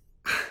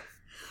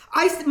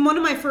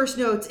of my first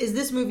notes is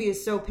this movie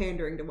is so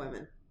pandering to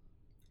women.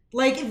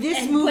 Like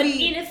this movie,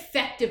 but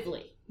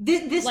ineffectively.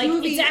 This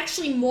movie, it's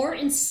actually more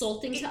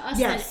insulting to us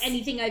than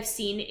anything I've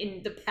seen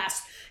in the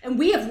past. And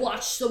we have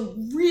watched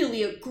some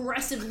really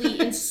aggressively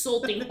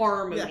insulting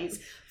horror movies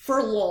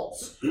for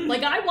lulz.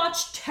 Like, I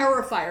watched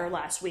Terrifier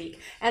last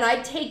week, and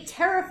I'd take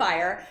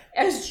Terrifier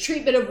as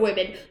treatment of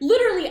women.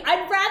 Literally,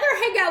 I'd rather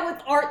hang out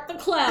with Art the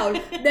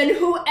Clown than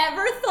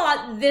whoever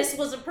thought this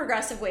was a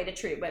progressive way to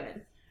treat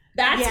women.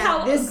 That's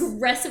how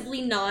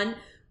aggressively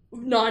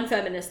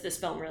non-feminist this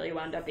film really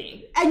wound up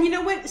being. And you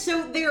know what?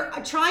 So they're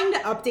trying to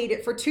update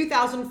it for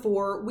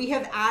 2004. We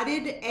have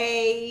added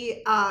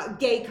a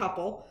gay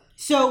couple.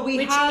 So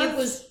it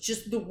was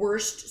just the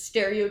worst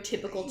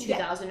stereotypical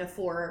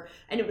 2004,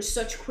 and it was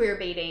such queer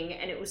baiting,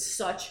 and it was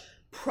such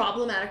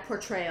problematic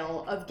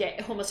portrayal of gay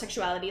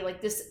homosexuality,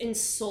 like this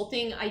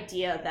insulting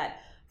idea that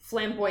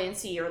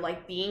flamboyancy or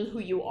like being who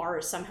you are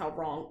is somehow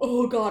wrong.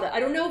 Oh god, I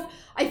don't know if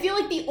I feel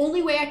like the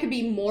only way I could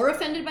be more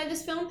offended by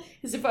this film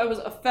is if I was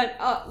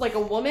like a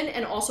woman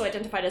and also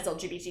identified as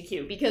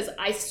LGBTQ, because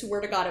I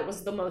swear to god it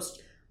was the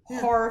most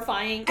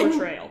horrifying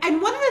portrayal. And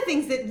one of the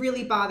things that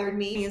really bothered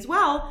me as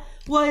well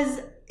was,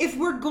 if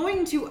we're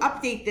going to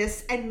update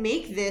this and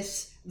make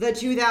this the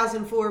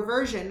 2004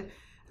 version,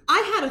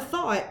 I had a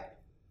thought,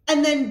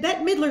 and then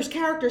Bette Midler's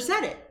character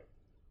said it.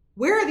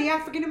 Where are the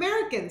African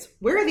Americans?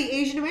 Where are the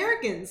Asian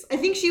Americans? I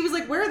think she was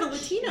like, where are the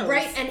Latinos?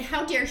 Right, and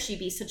how dare she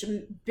be such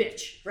a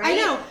bitch, right? I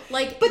know.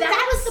 Like, but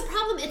that was the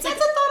problem. It's that's like, a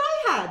thought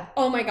I had.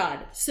 Oh my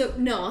god. So,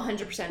 no,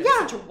 100%. It's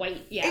such a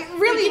white, It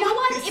really but you know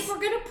was. what? If we're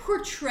going to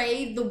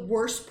portray the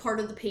worst part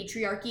of the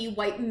patriarchy,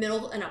 white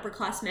middle and upper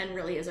class men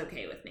really is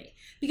okay with me.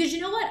 Because you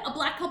know what? A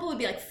black couple would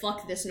be like,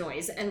 fuck this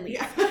noise, and leave.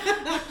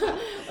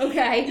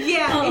 Okay?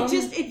 Yeah,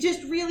 it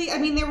just really, I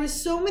mean, there was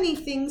so many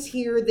things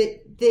here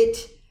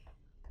that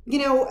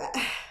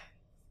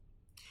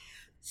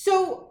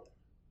so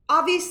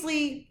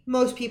obviously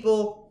most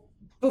people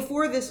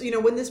before this,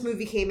 when this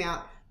movie came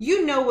out,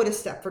 you know what a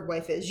Stepford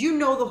wife is. You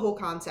know the whole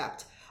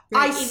concept.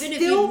 Right, even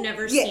if you've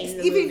never seen the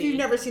movie. Even if you've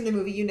never seen the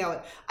movie, you know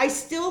it. I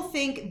still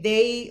think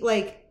they,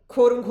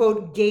 quote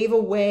unquote, gave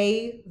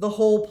away the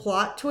whole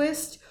plot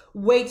twist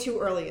way too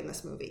early in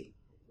this movie.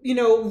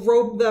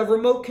 The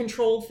remote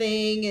control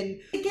thing.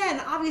 And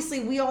again,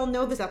 obviously we all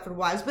know the Stepford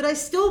Wives, but I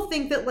still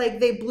think that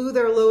they blew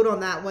their load on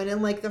that one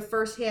in the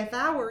first half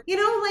hour.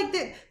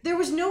 That there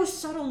was no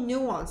subtle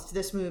nuance to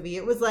this movie.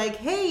 It was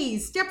hey,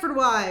 Stepford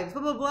Wives,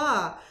 blah, blah,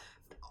 blah.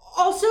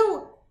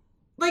 Also,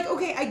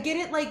 okay, I get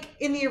it,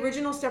 in the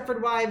original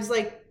Stepford Wives,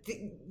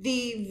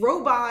 the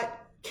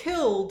robot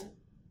killed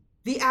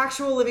the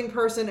actual living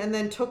person and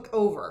then took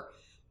over.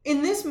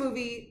 In this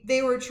movie,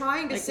 they were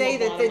trying to say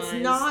that it's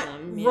not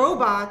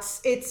robots,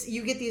 it's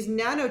you get these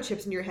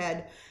nanochips in your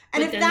head.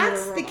 And if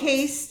that's the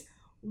case,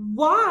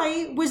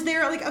 why was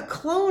there a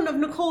clone of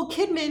Nicole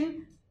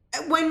Kidman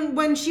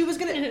when she was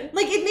gonna it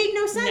made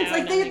no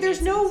sense.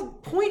 There's no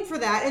point for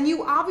that. And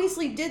you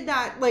obviously did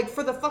that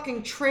for the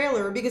fucking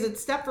trailer because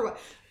it's Stepford.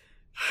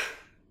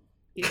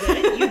 You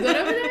good? You good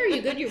over there?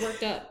 You good? You're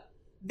worked up.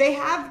 They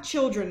have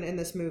children in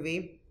this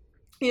movie.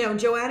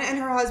 Joanna and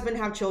her husband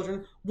have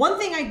children. One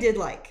thing I did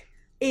like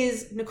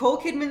is Nicole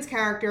Kidman's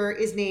character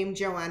is named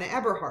Joanna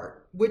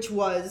Eberhardt, which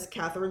was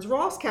Catherine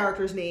Ross'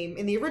 character's name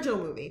in the original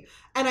movie.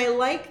 And I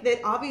like that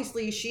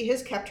obviously she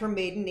has kept her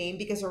maiden name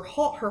because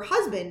her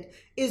husband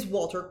is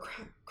Walter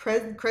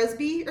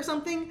Cresby or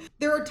something.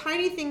 There are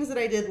tiny things that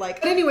I did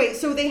like. But anyway,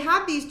 so they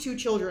have these two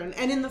children.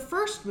 And in the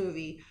first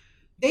movie,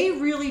 they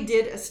really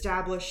did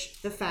establish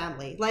the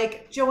family.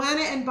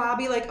 Joanna and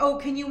Bobby, oh,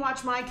 can you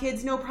watch my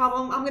kids? No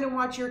problem. I'm going to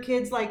watch your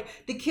kids.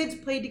 The kids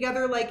played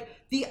together.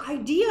 The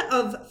idea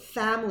of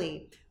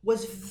family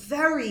was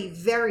very,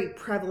 very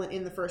prevalent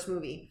in the first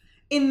movie.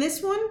 In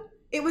this one,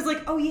 it was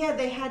oh, yeah,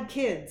 they had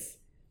kids.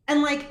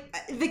 And,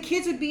 the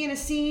kids would be in a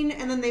scene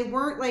and then they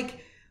weren't,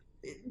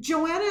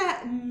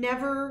 Joanna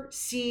never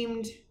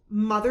seemed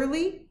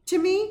motherly to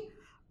me.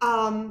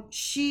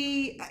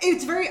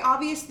 It's very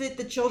obvious that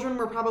the children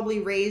were probably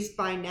raised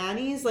by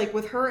nannies,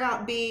 with her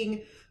out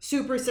being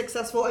super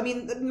successful. I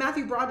mean,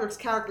 Matthew Broderick's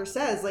character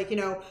says,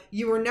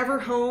 you were never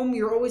home,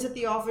 you're always at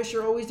the office,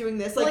 you're always doing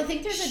this. Well, I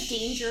think there's a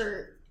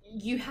danger.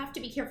 You have to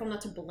be careful not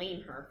to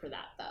blame her for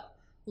that,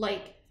 though.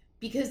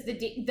 Because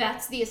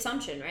that's the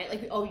assumption,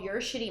 right? Oh, you're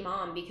a shitty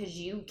mom because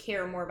you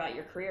care more about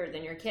your career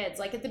than your kids.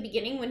 At the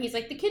beginning when he's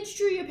the kids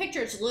drew you a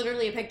picture, it's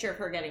literally a picture of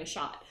her getting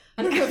shot.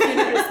 I don't know if you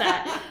noticed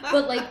that.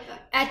 But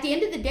at the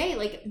end of the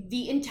day,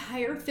 the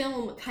entire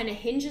film kind of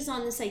hinges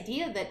on this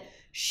idea that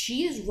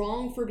she is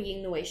wrong for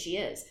being the way she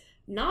is.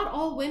 Not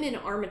all women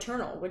are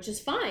maternal, which is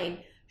fine.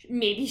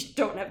 Maybe you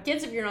don't have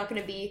kids if you're not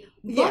going to be.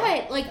 But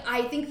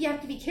I think you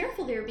have to be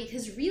careful there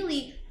because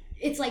really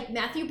it's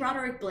Matthew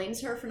Broderick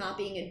blames her for not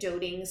being a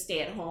doting,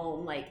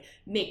 stay-at-home,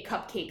 make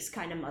cupcakes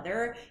kind of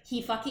mother.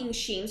 He fucking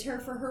shames her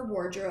for her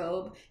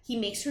wardrobe. He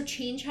makes her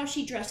change how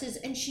she dresses,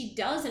 and she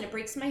does, and it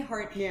breaks my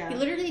heart. Yeah. He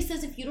literally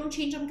says, if you don't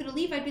change, I'm gonna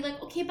leave. I'd be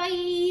okay,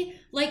 bye.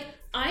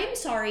 I'm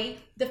sorry.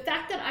 The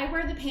fact that I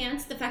wear the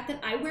pants, the fact that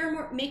I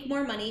make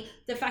more money,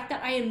 the fact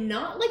that I am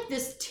not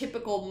this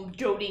typical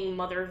doting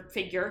mother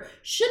figure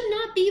should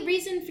not be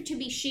reason to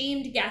be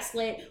shamed,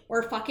 gaslit,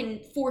 or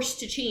fucking forced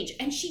to change.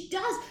 And she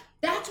does.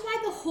 That's why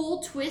the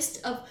whole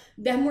twist of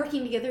them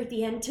working together at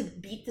the end to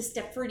beat the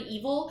Stepford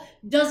evil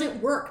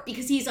doesn't work,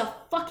 because he's a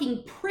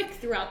fucking prick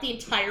throughout the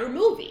entire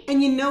movie.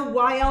 And you know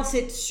why else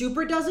it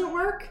super doesn't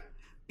work?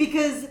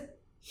 Because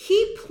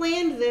he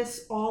planned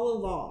this all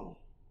along.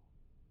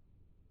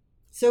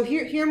 So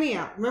hear me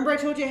out. Remember I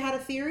told you I had a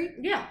theory?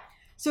 Yeah.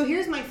 So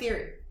here's my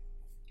theory.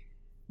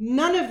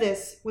 None of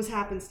this was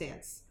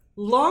happenstance.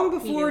 Long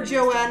before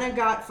Joanna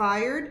got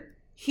fired,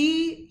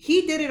 he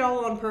did it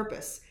all on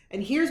purpose.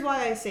 And here's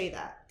why I say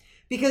that.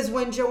 Because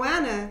when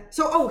Joanna...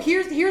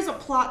 here's a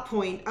plot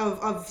point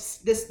of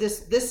this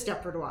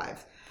Stepford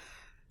Wives.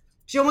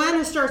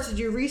 Joanna starts to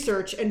do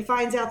research and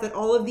finds out that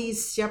all of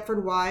these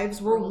Stepford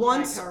Wives were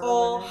once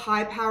all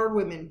high-powered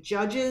women.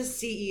 Judges,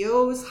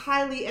 CEOs,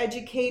 highly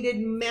educated,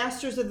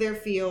 masters of their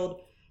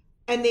field.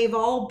 And they've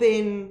all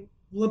been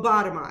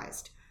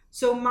lobotomized.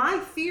 So my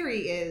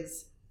theory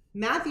is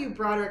Matthew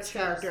Broderick's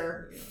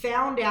character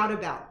found out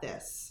about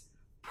this,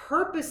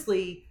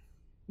 purposely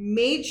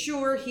made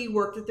sure he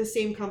worked at the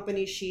same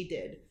company she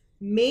did,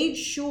 made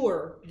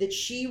sure that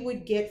she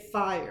would get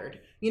fired.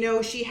 He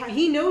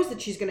knows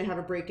that she's going to have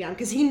a breakdown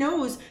because he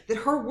knows that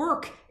her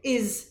work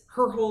is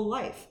her whole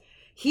life.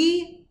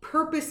 He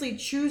purposely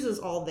chooses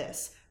all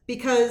this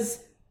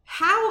because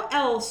how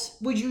else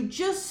would you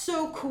just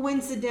so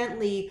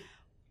coincidentally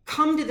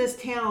come to this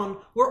town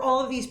where all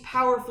of these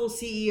powerful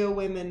CEO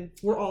women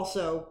were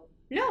also...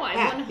 No, I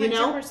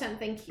 100%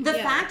 think the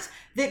fact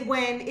that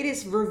when it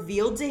is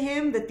revealed to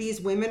him that these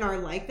women are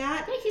like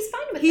that, he's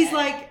fine with it. He's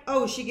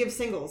oh, she gives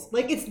singles.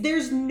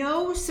 There's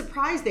no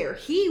surprise there.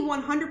 He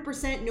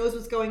 100% knows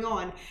what's going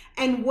on.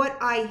 And what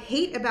I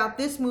hate about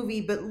this movie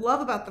but love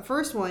about the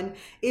first one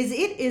is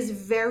it is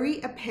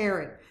very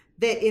apparent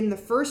that in the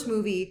first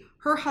movie,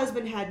 her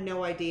husband had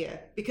no idea,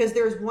 because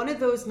there's one of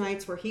those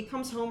nights where he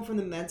comes home from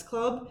the men's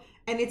club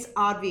and it's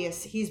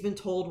obvious he's been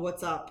told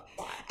what's up.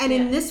 And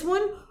in this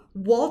one,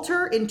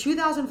 Walter, in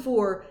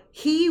 2004,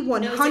 he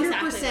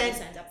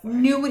 100%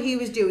 knew what he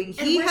was doing.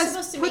 And he we're has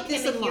supposed to put make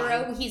this him a in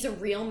hero. line. He's a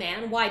real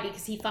man. Why?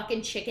 Because he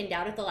fucking chickened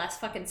out at the last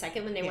fucking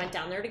second when they went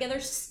down there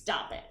together.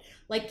 Stop it.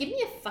 Like, give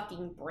me a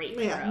fucking break,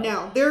 bro.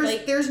 No, there's no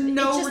it just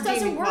redeeming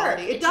doesn't work.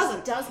 quality. It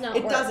doesn't. Just does not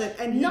it work. doesn't.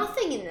 And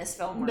nothing in this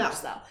film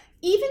works though.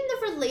 Even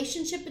the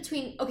relationship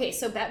between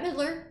so Bette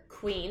Midler,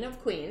 Queen of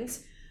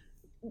Queens,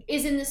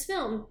 is in this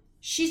film.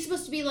 She's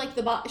supposed to be like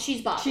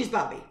she's Bobby. She's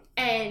Bobby.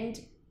 And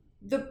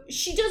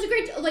she does a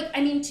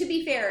great, to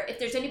be fair, if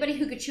there's anybody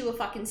who could chew a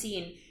fucking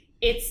scene,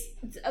 it's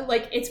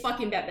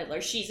fucking Bette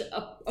Midler. She's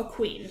a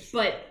queen.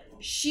 But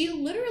she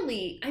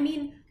literally,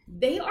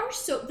 they are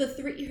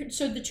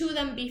the two of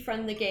them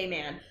befriend the gay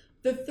man.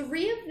 The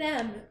three of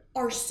them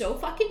are so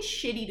fucking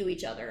shitty to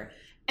each other.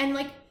 And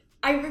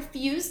I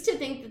refuse to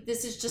think that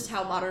this is just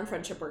how modern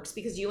friendship works,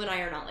 because you and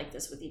I are not like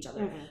this with each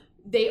other. Mm-hmm.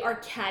 They are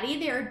catty,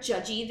 they are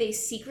judgy, they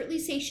secretly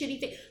say shitty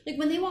things. Like,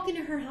 when they walk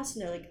into her house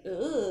and they're like,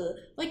 ugh.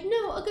 Like,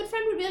 no, a good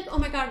friend would be like, oh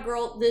my god,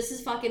 girl, this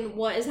is fucking,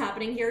 what is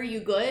happening here? Are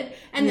you good?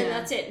 And then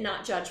that's it,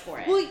 not judge for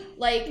it. Well,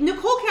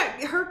 Nicole,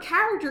 her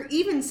character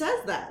even says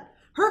that.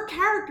 Her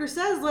character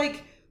says,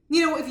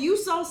 if you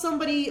saw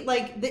somebody,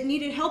 that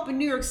needed help in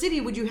New York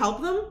City, would you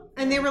help them?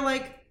 And they were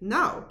like,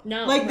 no.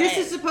 This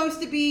is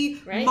supposed to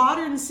be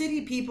modern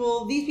city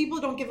people. These people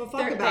don't give a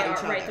fuck about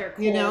each other. Right, they're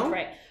cold,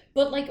 right.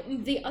 But,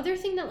 the other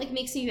thing that,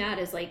 makes me mad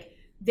is,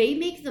 they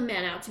make the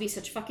men out to be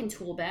such fucking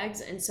tool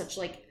bags and such,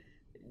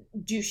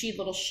 douchey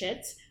little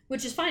shits,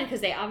 which is fine,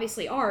 because they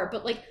obviously are,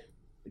 but,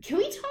 can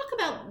we talk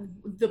about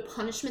the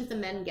punishment the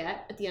men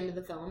get at the end of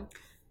the film?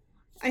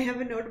 I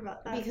have a note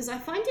about that. Because I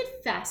find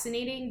it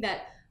fascinating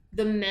that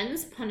the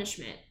men's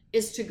punishment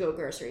is to go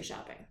grocery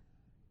shopping.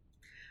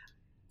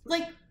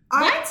 What?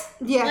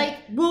 Yeah.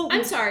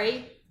 I'm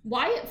sorry.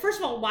 Why? First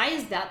of all, why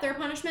is that their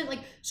punishment?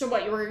 So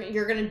what?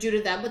 You're gonna do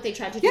to them what they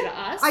tried to do to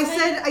us?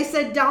 I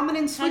said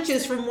dominance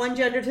switches from one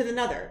gender to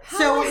another.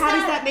 So how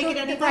does that make it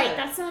any better? Right.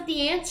 That's not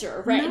the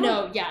answer. Right.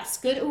 No. Yes.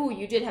 Good. Ooh,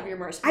 you did have your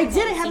mercy. I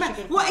did have my.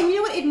 Well, and you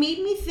know what? It made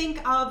me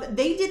think of.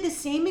 They did the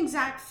same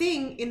exact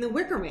thing in The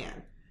Wicker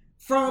Man.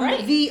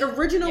 From the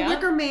original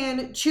Wicker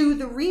Man to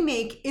the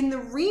remake. In the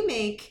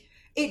remake,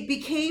 it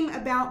became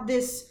about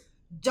this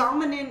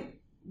dominant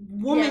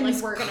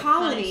woman's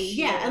colony,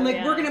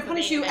 we're gonna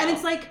punish you, and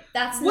it's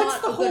that's what's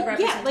not the a whole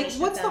good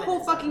what's the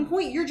whole fucking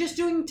point? You're just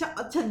doing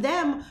to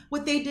them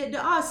what they did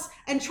to us,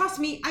 and trust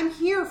me, I'm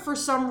here for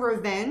some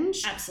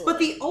revenge. Absolutely. But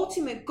the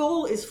ultimate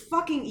goal is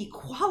fucking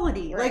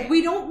equality.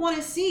 We don't want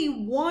to see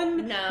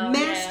one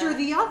master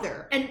the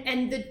other,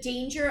 and the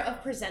danger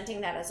of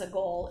presenting that as a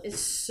goal is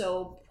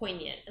so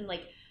poignant. And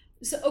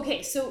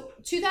so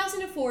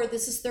 2004,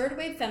 this is third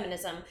wave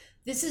feminism.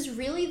 This is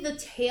really the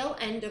tail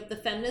end of the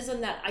feminism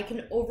that I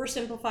can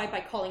oversimplify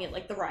by calling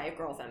it the Riot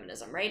Girl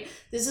feminism, right?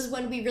 This is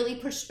when we really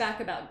pushed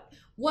back about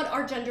what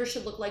our gender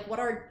should look like, what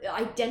our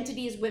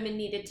identity as women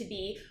needed to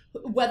be,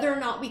 whether or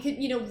not we could,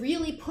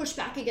 really push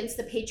back against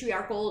the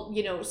patriarchal,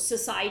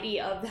 society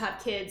of have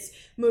kids,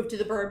 move to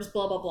the burbs,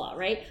 blah, blah, blah,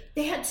 right?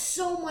 They had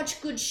so much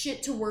good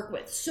shit to work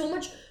with, so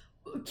much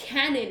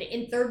canon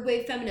in third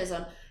wave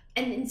feminism.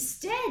 And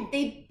instead,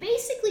 they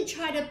basically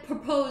try to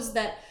propose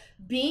that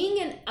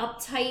being an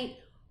uptight,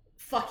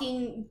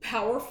 fucking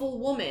powerful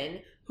woman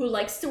who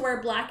likes to wear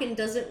black and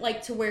doesn't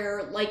like to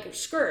wear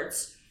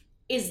skirts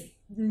is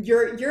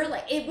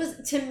it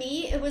was, to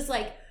me, it was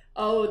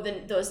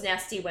those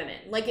nasty women.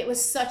 It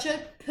was such a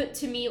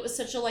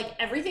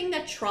everything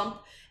that Trump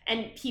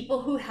and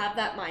people who have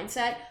that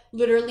mindset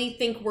literally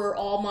think we're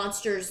all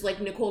monsters, like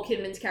Nicole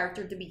Kidman's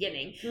character at the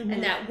beginning,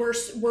 and that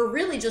we're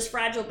really just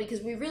fragile because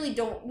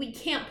we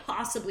can't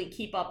possibly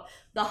keep up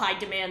the high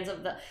demands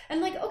of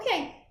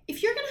okay,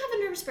 if you're gonna have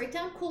a nervous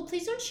breakdown, cool,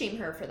 please don't shame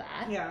her for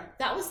that. Yeah.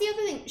 That was the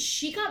other thing.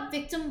 She got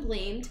victim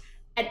blamed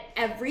at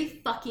every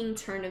fucking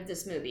turn of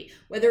this movie.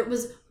 Whether it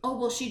was, oh,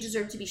 well, she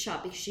deserved to be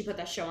shot because she put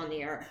that show on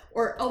the air.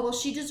 Or, oh, well,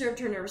 she deserved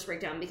her nervous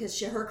breakdown because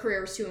her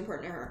career was too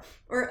important to her.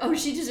 Or, oh,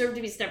 she deserved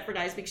to be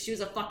Stepfordized because she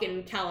was a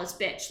fucking callous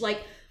bitch.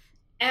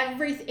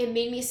 It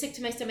made me sick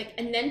to my stomach.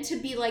 And then to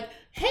be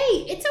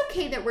hey, it's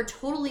okay that we're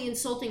totally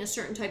insulting a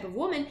certain type of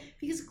woman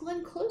because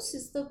Glenn Close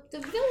is the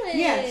villain.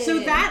 Yeah, so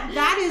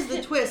that is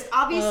the twist.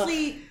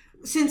 Obviously,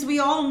 since we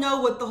all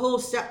know what the whole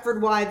Stepford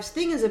Wives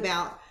thing is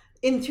about,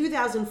 in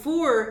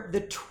 2004,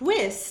 the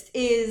twist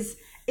is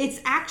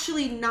it's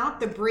actually not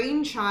the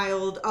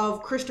brainchild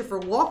of Christopher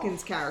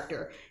Walken's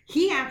character.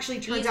 He actually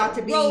turns out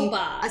to be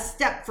a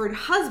Stepford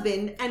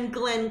husband, and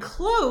Glenn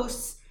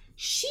Close,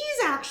 she's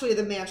actually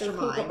the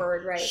mastermind. The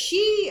bird, right?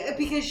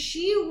 Because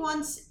she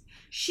wants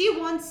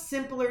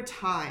simpler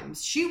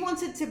times. She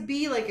wants it to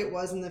be like it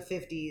was in the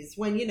 50s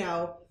when,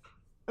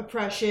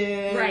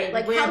 oppression, right?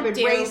 Rampant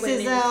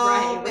racism,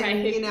 right.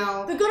 And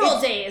the good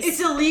old days. It's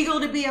illegal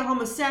to be a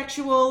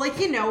homosexual, the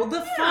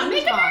fun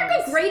make times.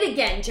 America great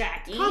again,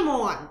 Jackie. Come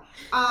on.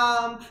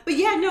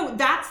 But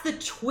that's the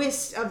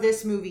twist of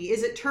this movie.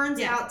 Is it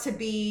turns out to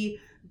be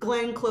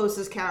Glenn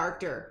Close's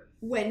character.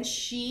 When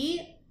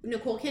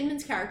Nicole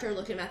Kidman's character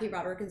looked at Matthew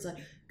Broderick and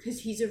said, because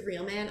he's a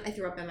real man, I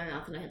threw up in my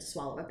mouth and I had to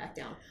swallow it back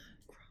down.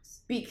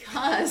 Gross.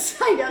 Because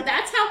I know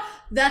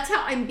that's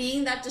how I'm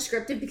being that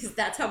descriptive, because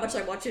that's how much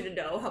I want you to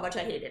know how much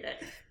I hated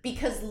it.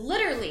 Because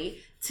literally,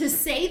 to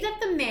say that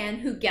the man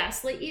who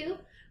gaslit you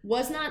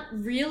was not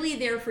really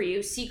there for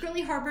you,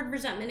 secretly harbored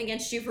resentment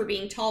against you for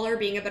being taller,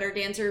 being a better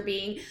dancer,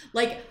 being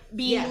like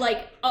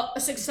a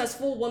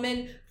successful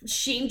woman,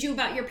 shamed you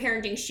about your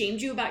parenting, shamed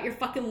you about your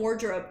fucking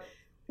wardrobe,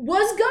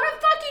 was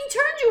gonna fucking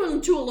turn you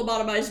into a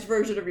lobotomized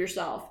version of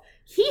yourself.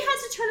 He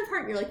has a turn of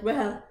heart and you're like,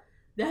 well,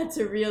 that's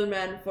a real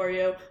man for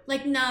you.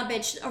 Like, nah,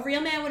 bitch, a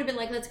real man would have been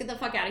like, let's get the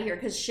fuck out of here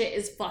because shit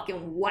is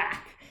fucking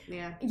whack.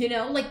 Yeah. You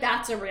know, like,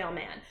 that's a real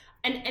man.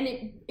 And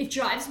it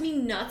drives me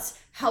nuts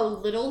how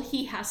little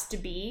he has to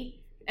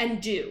be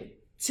and do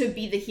to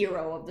be the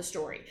hero of the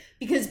story.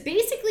 Because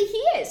basically he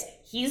is.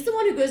 He's the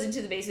one who goes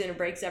into the basement and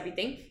breaks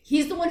everything.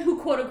 He's the one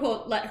who, quote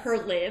unquote, let her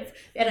live.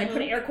 And I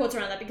put air quotes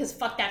around that because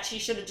fuck that, she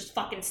should have just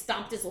fucking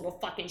stomped his little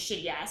fucking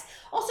shitty ass.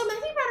 Also,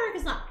 Matthew Broderick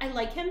is not, I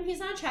like him, he's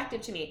not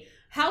attractive to me.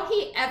 How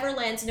he ever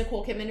lands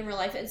Nicole Kidman in real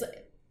life is,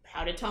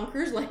 how did Tom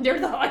Cruise land her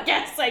though? I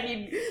guess, I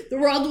mean, the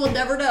world will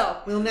never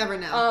know. We'll never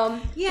know.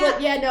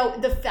 But yeah, no,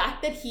 the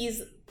fact that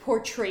he's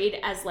portrayed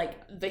as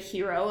like the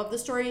hero of the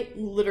story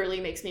literally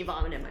makes me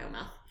vomit in my own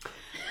mouth.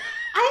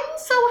 I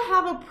also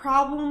have a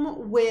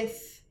problem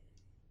with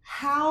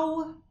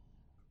how...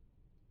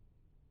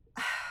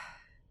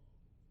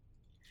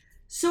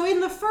 So in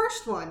the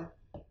first one,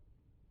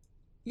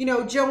 you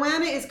know,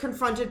 Joanna is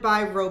confronted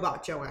by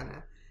Robot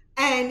Joanna.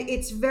 And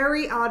it's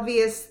very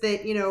obvious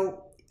that, you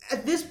know,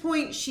 at this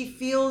point she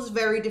feels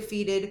very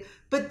defeated,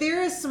 but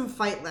there is some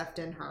fight left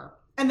in her.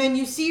 And then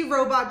you see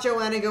Robot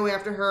Joanna go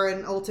after her,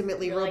 and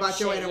ultimately Robot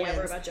Joanna wins.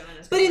 Robot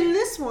Joanna's but in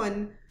this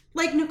one,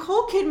 like,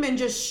 Nicole Kidman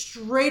just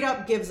straight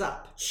up gives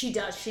up. She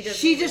does.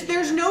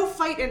 There's no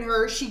fight in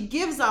her. She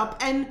gives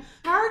up. And the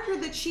character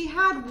that she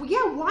had,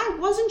 why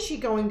wasn't she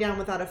going down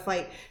without a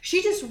fight?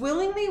 She just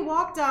willingly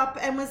walked up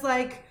and was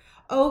like,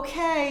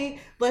 okay,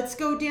 let's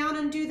go down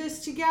and do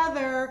this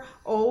together.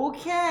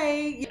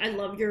 Okay. I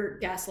love your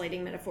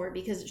gaslighting metaphor,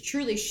 because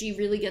truly she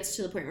really gets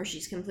to the point where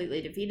she's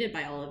completely defeated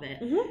by all of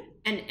it.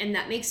 Mm-hmm. And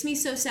that makes me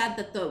so sad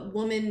that the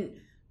woman,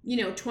 you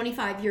know,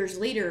 25 years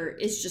later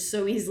is just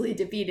so easily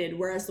defeated,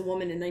 whereas the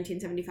woman in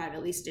 1975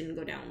 at least didn't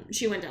go down.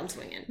 She went down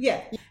swinging.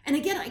 Yeah. And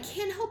again, I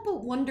can't help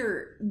but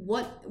wonder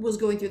what was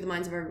going through the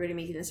minds of everybody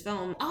making this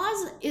film.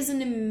 Oz is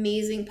an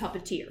amazing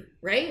puppeteer,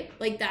 right?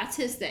 Like, that's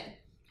his thing.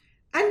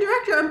 And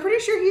director, I'm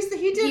pretty sure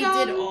he did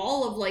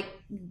all of like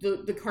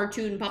the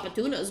cartoon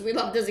Papatunas we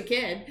loved as a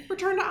kid.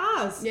 Return to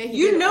Oz. Yeah,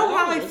 you know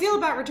how I feel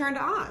about Return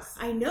to Oz.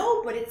 I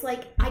know, but it's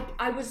like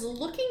I was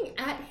looking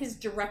at his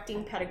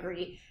directing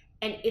pedigree,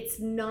 and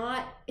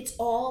it's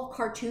all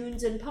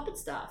cartoons and puppet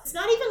stuff. It's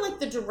not even like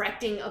the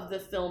directing of the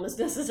film is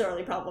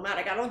necessarily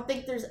problematic.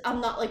 I'm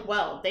not like,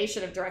 well, they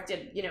should have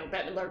directed, you know,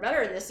 Bette Midler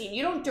better in this scene.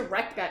 You don't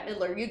direct Bette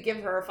Midler, you give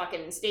her a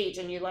fucking stage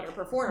and you let her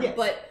perform. Yes.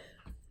 But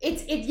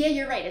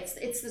you're right.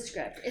 It's the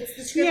script. It's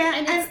the script,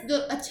 and it's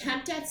the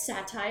attempt at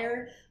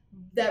satire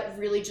that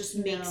really just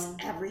makes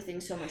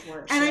everything so much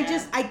worse. And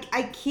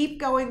I keep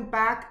going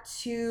back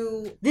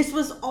to, this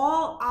was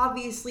all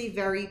obviously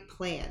very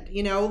planned,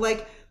 you know,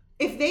 like,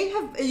 if they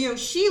have, you know,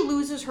 she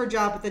loses her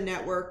job at the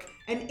network,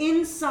 and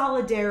in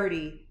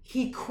solidarity,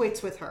 he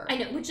quits with her. I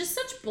know, which is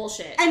such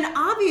bullshit. And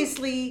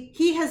obviously,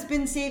 he has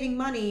been saving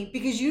money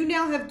because you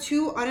now have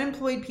 2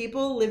 unemployed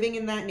people living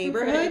in that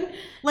neighborhood. Right.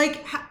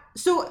 Like,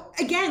 so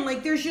again,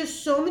 like, there's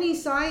just so many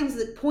signs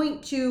that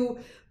point to,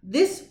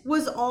 this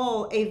was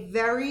all a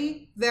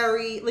very,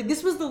 very, like,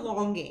 this was the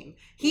long game.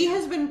 He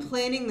has been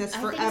planning this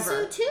forever. I think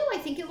so too. I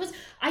think it was,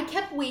 I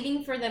kept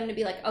waiting for them to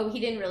be like, oh, he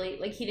didn't really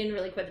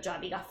quit the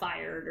job. He got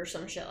fired or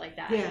some shit like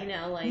that. Yeah. You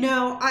know, like.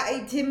 No,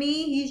 to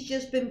me, he's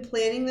just been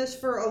planning this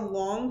for a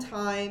long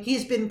time.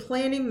 He's been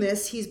planning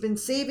this. He's been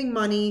saving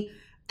money.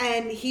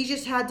 And he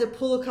just had to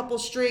pull a couple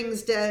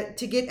strings to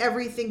get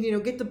everything, you know,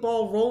 get the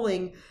ball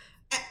rolling.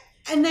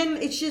 And then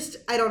it's just,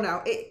 I don't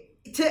know.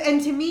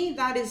 To me,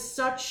 that is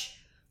such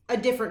a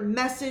different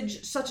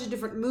message, such a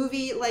different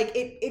movie. Like,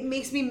 it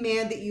makes me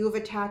mad that you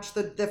have attached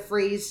the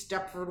phrase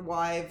Stepford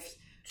Wives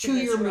to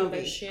your movie.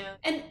 Rubbish, yeah.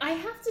 And I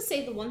have to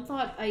say, the one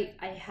thought I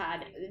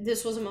had,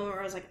 this was a moment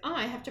where I was like, oh,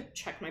 I have to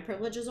check my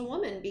privilege as a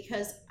woman,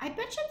 because I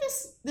bet you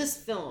this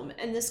film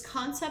and this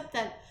concept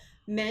that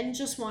men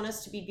just want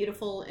us to be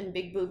beautiful and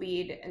big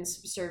boobied and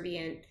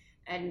subservient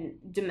and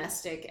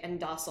domestic and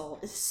docile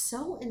is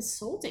so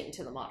insulting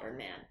to the modern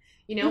man.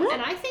 You know,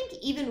 and I think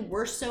even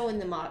worse so in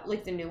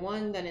the new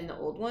one than in the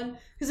old one.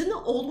 Because in the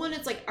old one,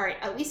 it's like, all right,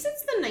 at least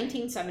it's the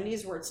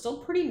 1970s where it's still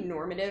pretty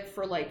normative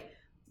for, like,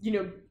 you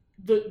know,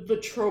 the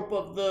trope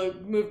of the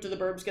move to the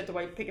burbs, get the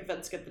white picket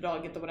fence, get the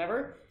dog, get the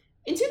whatever.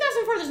 In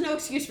 2004, there's no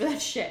excuse for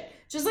that shit.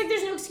 Just like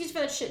there's no excuse for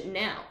that shit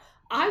now.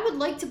 I would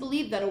like to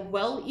believe that a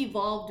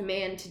well-evolved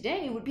man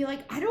today would be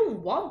like, I don't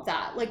want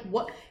that. Like,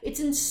 what?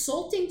 It's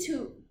insulting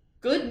to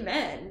good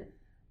men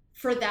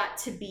for that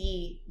to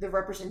be the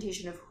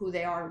representation of who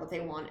they are and what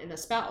they want in a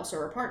spouse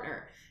or a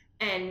partner.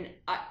 And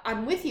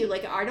I'm with you.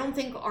 Like, I don't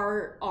think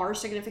our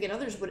significant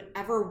others would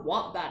ever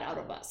want that out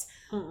of us.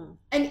 Mm-mm.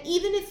 And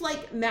even if,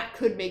 like, Matt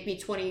could make me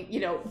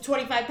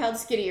 25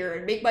 pounds skinnier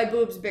and make my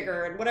boobs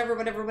bigger and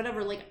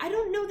whatever, like, I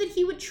don't know that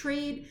he would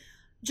trade,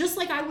 just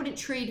like I wouldn't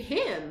trade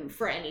him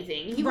for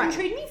anything. He wouldn't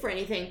trade me for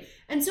anything.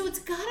 And so it's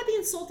gotta be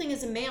insulting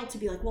as a male to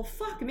be like, well,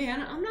 fuck,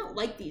 man, I'm not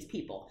like these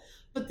people.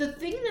 But the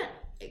thing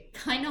that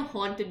kind of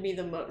haunted me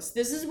the most,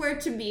 this is where,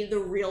 to me, the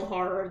real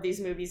horror of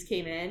these movies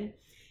came in,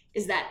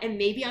 is that, and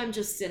maybe I'm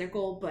just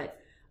cynical, but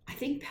I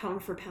think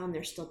pound for pound,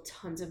 there's still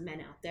tons of men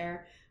out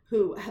there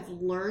who have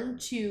learned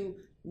to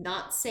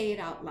not say it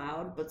out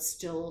loud, but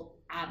still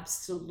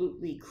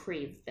absolutely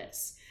crave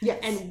this. Yes.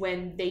 And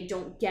when they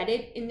don't get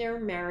it in their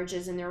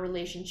marriages and their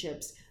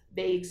relationships,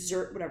 they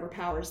exert whatever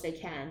powers they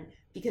can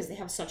because they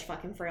have such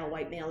fucking frail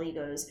white male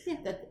egos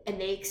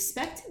and they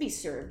expect to be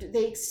served.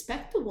 They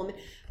expect the woman.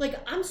 Like,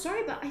 I'm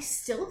sorry, but I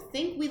still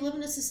think we live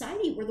in a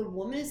society where the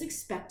woman is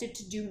expected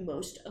to do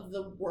most of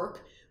the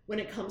work when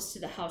it comes to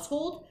the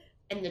household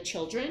and the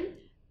children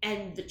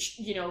and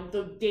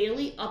the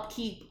daily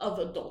upkeep of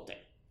adulting.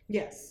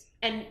 Yes.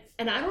 And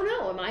I don't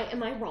know,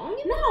 am I wrong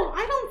in No, that?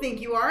 I don't think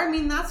you are. I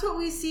mean, that's what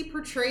we see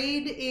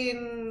portrayed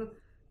in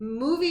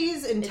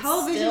movies and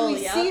television. Still,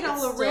 we see it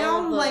all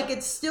around. Like,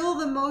 it's still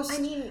the most,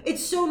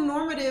 it's so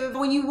normative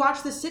when you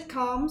watch the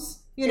sitcoms.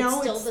 You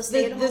know, it's still the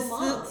stay-at-home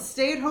mom. The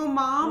stay-at-home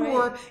mom, right.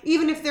 Or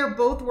even if they're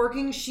both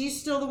working, she's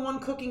still the one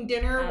cooking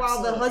dinner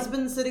while the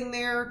husband's sitting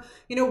there,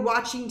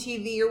 watching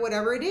TV or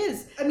whatever it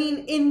is. I mean,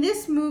 in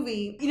this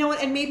movie,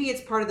 and maybe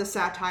it's part of the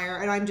satire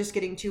and I'm just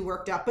getting too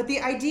worked up, but the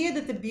idea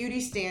that the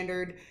beauty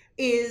standard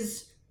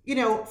is,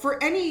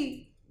 for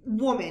any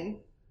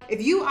woman,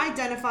 if you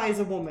identify as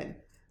a woman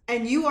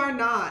and you are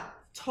not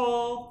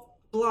tall,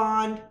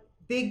 blonde,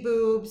 big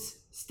boobs,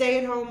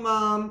 stay-at-home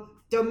mom,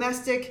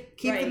 domestic,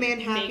 keep the man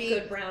happy, make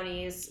good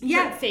brownies,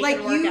 fake an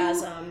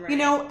orgasm,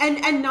 right?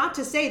 And not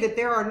to say that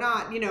there are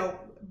not,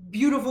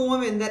 beautiful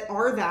women that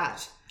are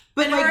that,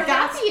 but and like are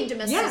that's happy in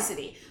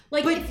domesticity. Yeah.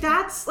 Like, but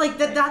that's like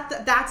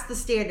that's the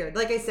standard.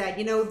 Like I said,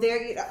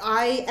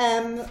 I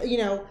am,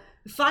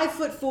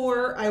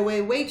 5'4". I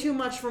weigh way too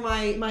much for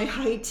my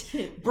height.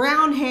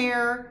 Brown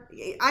hair.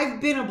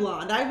 I've been a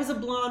blonde. I was a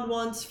blonde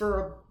once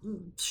for a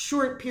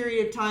short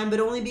period of time, but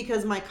only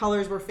because my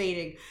colors were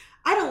fading.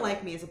 I don't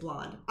like me as a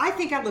blonde. I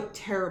think I look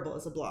terrible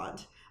as a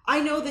blonde.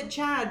 I know that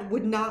Chad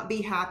would not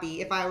be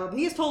happy if I were...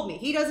 He has told me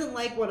he doesn't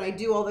like when I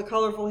do all the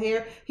colorful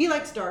hair. He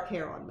likes dark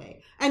hair on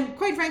me. And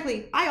quite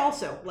frankly, I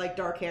also like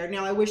dark hair.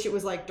 Now, I wish it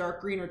was like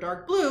dark green or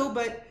dark blue,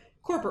 but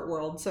corporate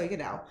world, so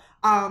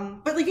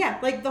But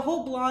like the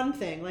whole blonde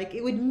thing, like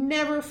it would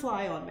never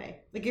fly on me.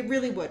 Like it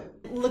really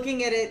wouldn't.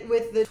 Looking at it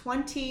with the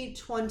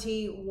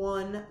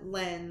 2021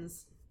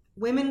 lens...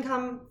 Women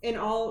come in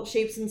all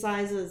shapes and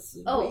sizes.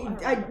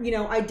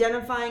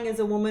 Identifying as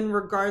a woman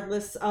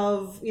regardless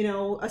of,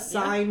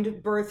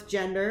 assigned birth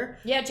gender.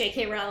 Yeah,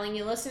 J.K. Rowling,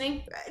 you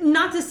listening?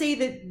 Not to say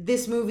that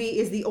this movie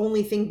is the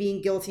only thing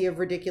being guilty of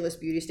ridiculous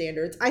beauty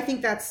standards. I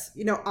think that's,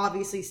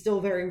 obviously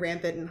still very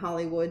rampant in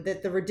Hollywood,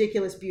 that the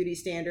ridiculous beauty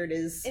standard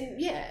is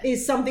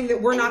something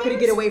that we're not going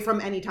to get away from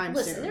anytime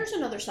soon. Listen, there's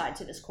another side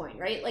to this coin,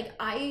 right? Like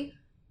my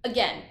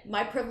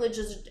privilege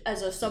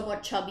as a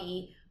somewhat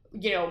chubby,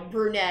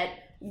 brunette,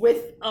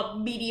 with a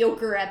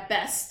mediocre at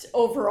best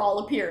overall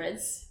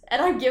appearance, and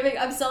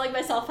I'm selling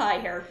myself high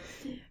here,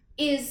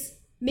 is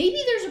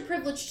maybe there's a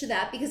privilege to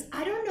that because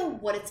I don't know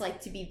what it's like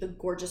to be the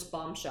gorgeous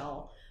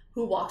bombshell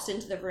who walks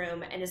into the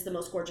room and is the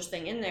most gorgeous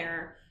thing in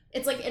there.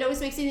 It's like, it always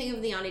makes me think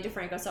of the Ani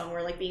DeFranco song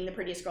where like being the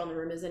prettiest girl in the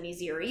room isn't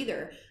easier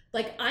either.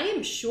 Like, I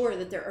am sure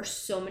that there are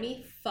so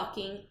many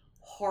fucking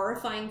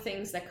horrifying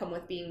things that come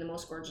with being the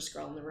most gorgeous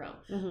girl in the room.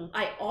 Mm-hmm.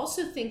 I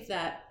also think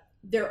that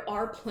there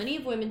are plenty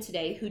of women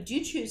today who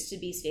do choose to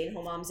be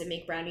stay-at-home moms and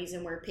make brownies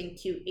and wear pink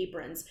cute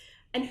aprons,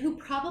 and who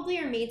probably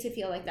are made to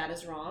feel like that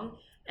is wrong,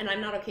 and I'm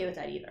not okay with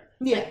that either.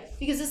 Yeah.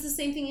 Because it's the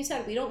same thing you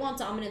said. We don't want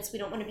dominance. We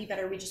don't want to be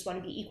better. We just want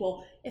to be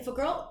equal. If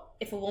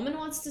a woman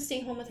wants to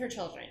stay home with her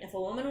children, if a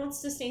woman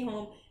wants to stay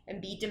home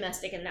and be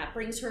domestic and that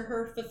brings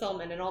her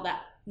fulfillment and all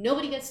that,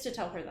 nobody gets to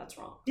tell her that's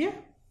wrong. Yeah.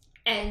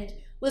 And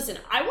listen,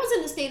 I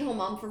wasn't a stay-at-home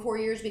mom for 4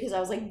 years because I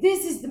was like,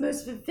 this is the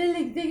most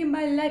fulfilling thing in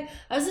my life.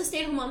 I was a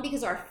stay-at-home mom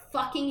because our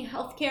fucking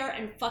healthcare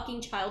and fucking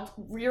child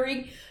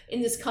rearing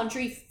in this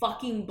country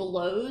fucking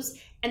blows,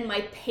 and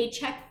my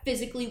paycheck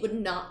physically would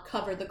not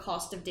cover the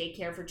cost of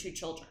daycare for 2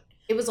 children.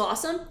 It was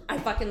awesome. I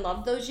fucking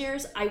loved those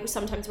years. I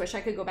sometimes wish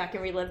I could go back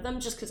and relive them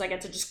just because I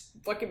get to just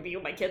fucking be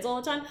with my kids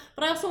all the time.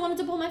 But I also wanted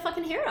to pull my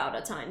fucking hair out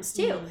at times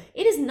too. Mm.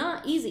 It is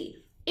not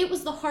easy. It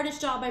was the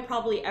hardest job I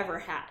probably ever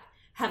had,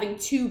 having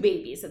 2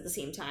 babies at the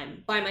same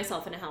time by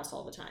myself in a house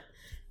all the time.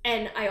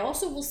 And I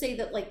also will say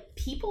that like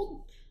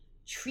people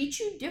treat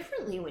you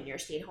differently when you're a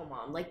stay-at-home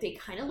mom. Like they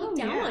kind of look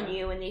down on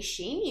you and they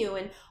shame you.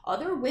 And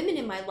other women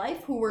in my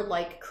life who were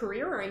like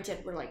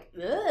career-oriented were like,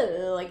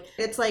 ugh. Like,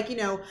 it's like,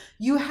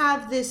 you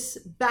have this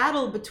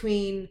battle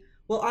between,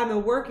 well, I'm a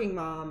working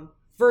mom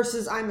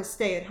versus I'm a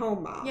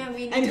stay-at-home mom. Yeah,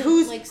 we need and to,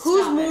 who's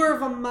stop more it.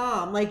 of a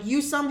mom? Like,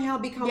 you somehow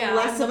become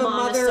less I'm of the a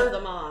mommest mother. of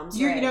the moms,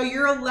 You right. know,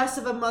 you're less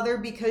of a mother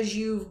because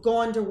you've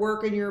gone to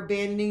work and you're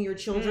abandoning your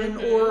children,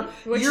 or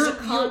which you're is a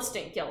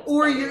constant guilt.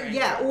 or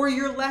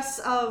you're less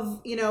of,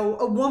 you know,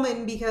 a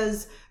woman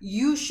because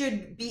you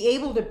should be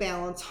able to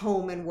balance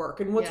home and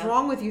work. And what's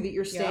wrong with you that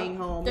you're staying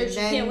home? You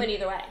can't win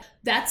either way.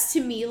 That's,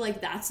 to me, like,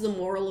 that's the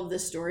moral of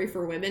this story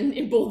for women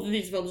in both of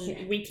these films.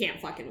 We can't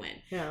fucking win.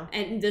 Yeah.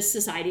 And this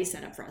society is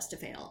set up for us to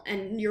fail.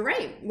 And you're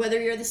right. Whether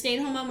you're the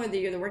stay-at-home mom, whether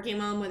you're the working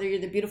mom, whether you're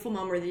the beautiful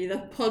mom, whether you're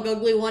the pug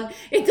ugly one,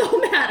 it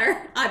don't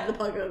matter. I'm the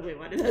pug ugly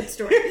one in that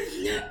story.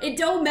 It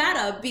don't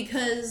matter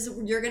because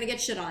you're going to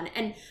get shit on.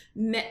 And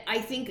I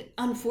think,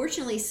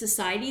 unfortunately,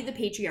 society, the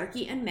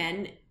patriarchy,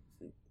 and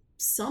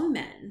some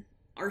men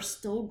are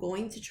still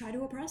going to try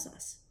to oppress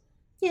us.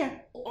 Yeah.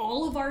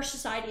 All of our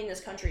society in this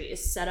country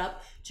is set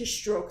up to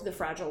stroke the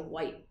fragile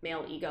white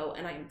male ego,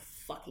 and I am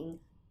fucking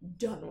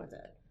done with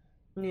it.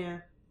 Yeah.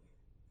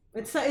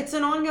 It's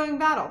an ongoing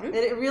battle.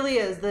 It really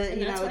is.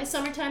 That's why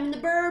summertime in the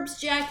burbs,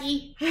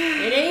 Jackie.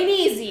 It ain't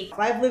easy.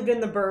 I've lived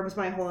in the burbs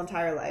my whole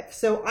entire life,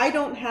 so I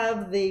don't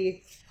have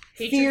the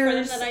hatred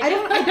fears. for them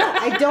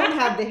that I don't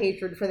have the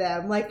hatred for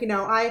them. Like, you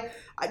know, I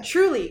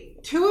truly,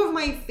 two of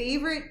my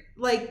favorite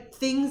like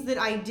things that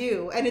I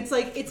do, and it's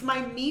like it's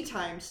my me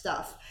time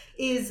stuff,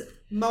 is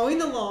mowing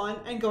the lawn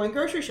and going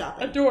grocery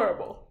shopping.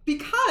 Adorable.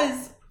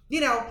 Because, you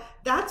know,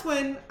 that's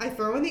when I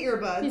throw in the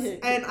earbuds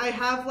and I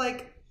have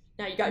like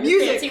now you got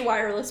music. your fancy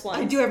wireless ones.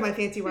 I do have my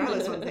fancy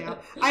wireless ones now.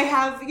 I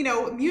have, you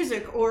know,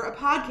 music or a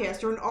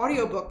podcast or an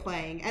audiobook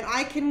playing, and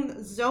I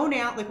can zone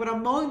out. Like when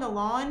I'm mowing the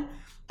lawn,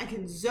 I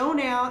can zone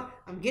out.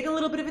 I'm getting a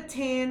little bit of a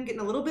tan,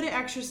 getting a little bit of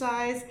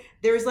exercise.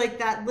 There's like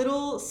that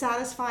little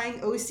satisfying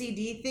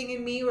OCD thing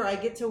in me where I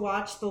get to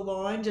watch the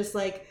lawn just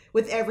like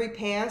with every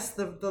pass,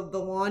 the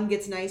lawn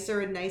gets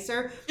nicer and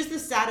nicer. Just the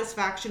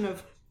satisfaction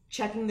of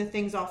checking the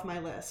things off my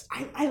list.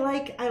 I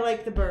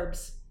like the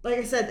burbs. Like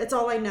I said, it's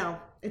all I know.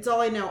 It's all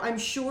I know. I'm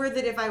sure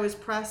that if I was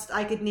pressed,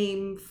 I could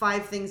name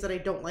 5 things that I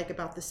don't like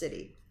about the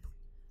city.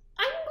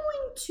 I'm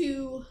going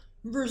to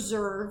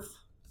reserve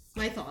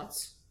my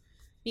thoughts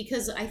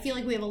because I feel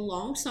like we have a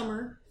long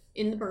summer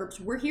in the burbs.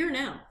 We're here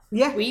now.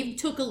 Yeah. We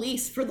took a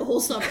lease for the whole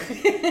summer.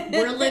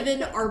 We're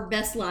living our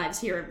best lives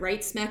here,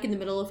 right smack in the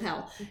middle of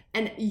hell.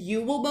 And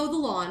you will mow the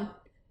lawn,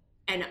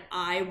 and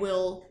I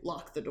will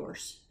lock the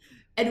doors.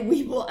 And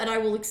I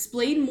will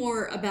explain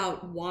more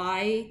about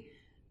why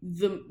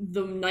the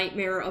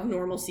nightmare of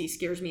normalcy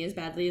scares me as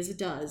badly as it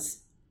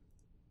does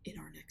in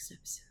our next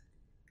episode.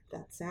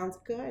 That sounds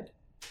good.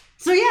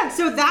 So yeah,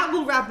 so that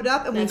will wrap it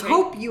up, and we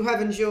hope you have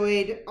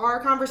enjoyed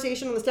our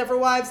conversation on the Stepford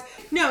Wives.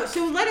 No,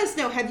 so let us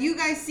know. Have you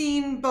guys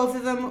seen both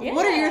of them? Yeah.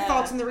 What are your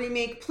thoughts on the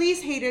remake?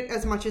 Please hate it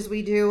as much as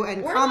we do,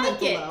 and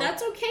comment below.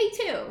 That's okay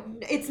too.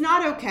 It's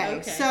not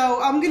okay. So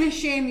I'm gonna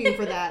shame you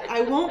for that.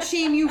 I won't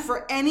shame you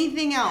for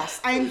anything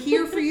else. I am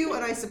here for you,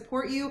 and I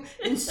support you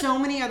in so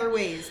many other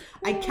ways.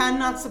 I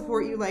cannot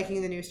support you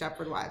liking the new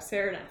Stepford Wives.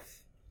 Fair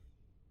enough.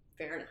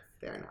 Fair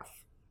enough.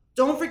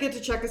 Don't forget to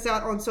check us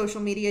out on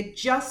social media.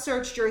 Just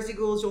search Jersey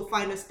Ghouls. You'll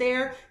find us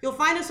there. You'll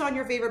find us on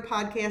your favorite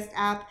podcast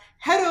app.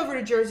 Head over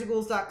to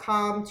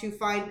jerseyghouls.com to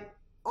find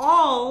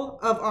all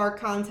of our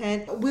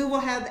content. We will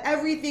have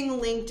everything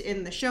linked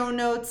in the show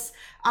notes.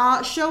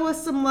 Show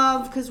us some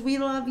love because we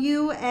love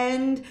you.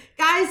 And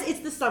guys, it's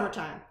the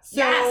summertime.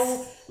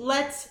 So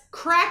let's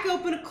crack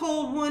open a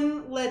cold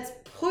one. Let's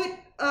put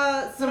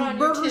some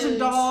burgers and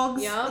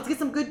dogs. Yep. Let's get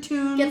some good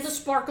tunes. Get the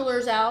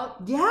sparklers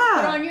out. Yeah.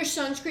 Put on your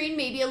sunscreen,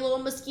 maybe a little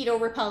mosquito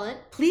repellent.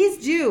 Please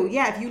do.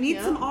 Yeah, if you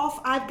need some off,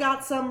 I've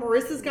got some.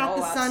 Marissa's got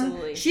the sun.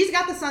 Absolutely. She's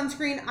got the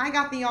sunscreen. I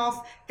got the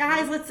off.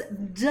 Guys, let's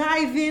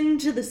dive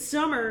into the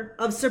summer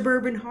of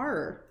suburban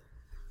horror.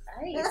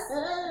 Nice.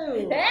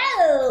 Oh.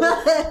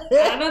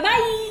 Bye-bye.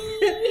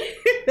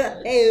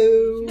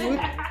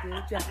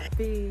 Good job,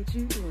 bitch.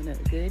 You doing a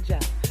good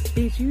job.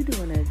 Bitch, you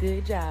doing a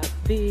good job.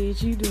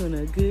 Bitch, you doing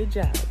a good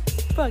job.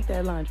 Fuck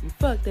that laundry.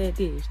 Fuck that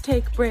dish.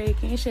 Take a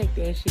break and shake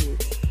that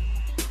shit.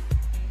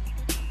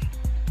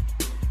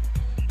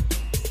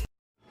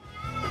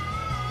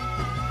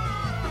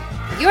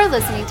 You're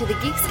listening to the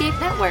Geekscape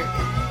Network.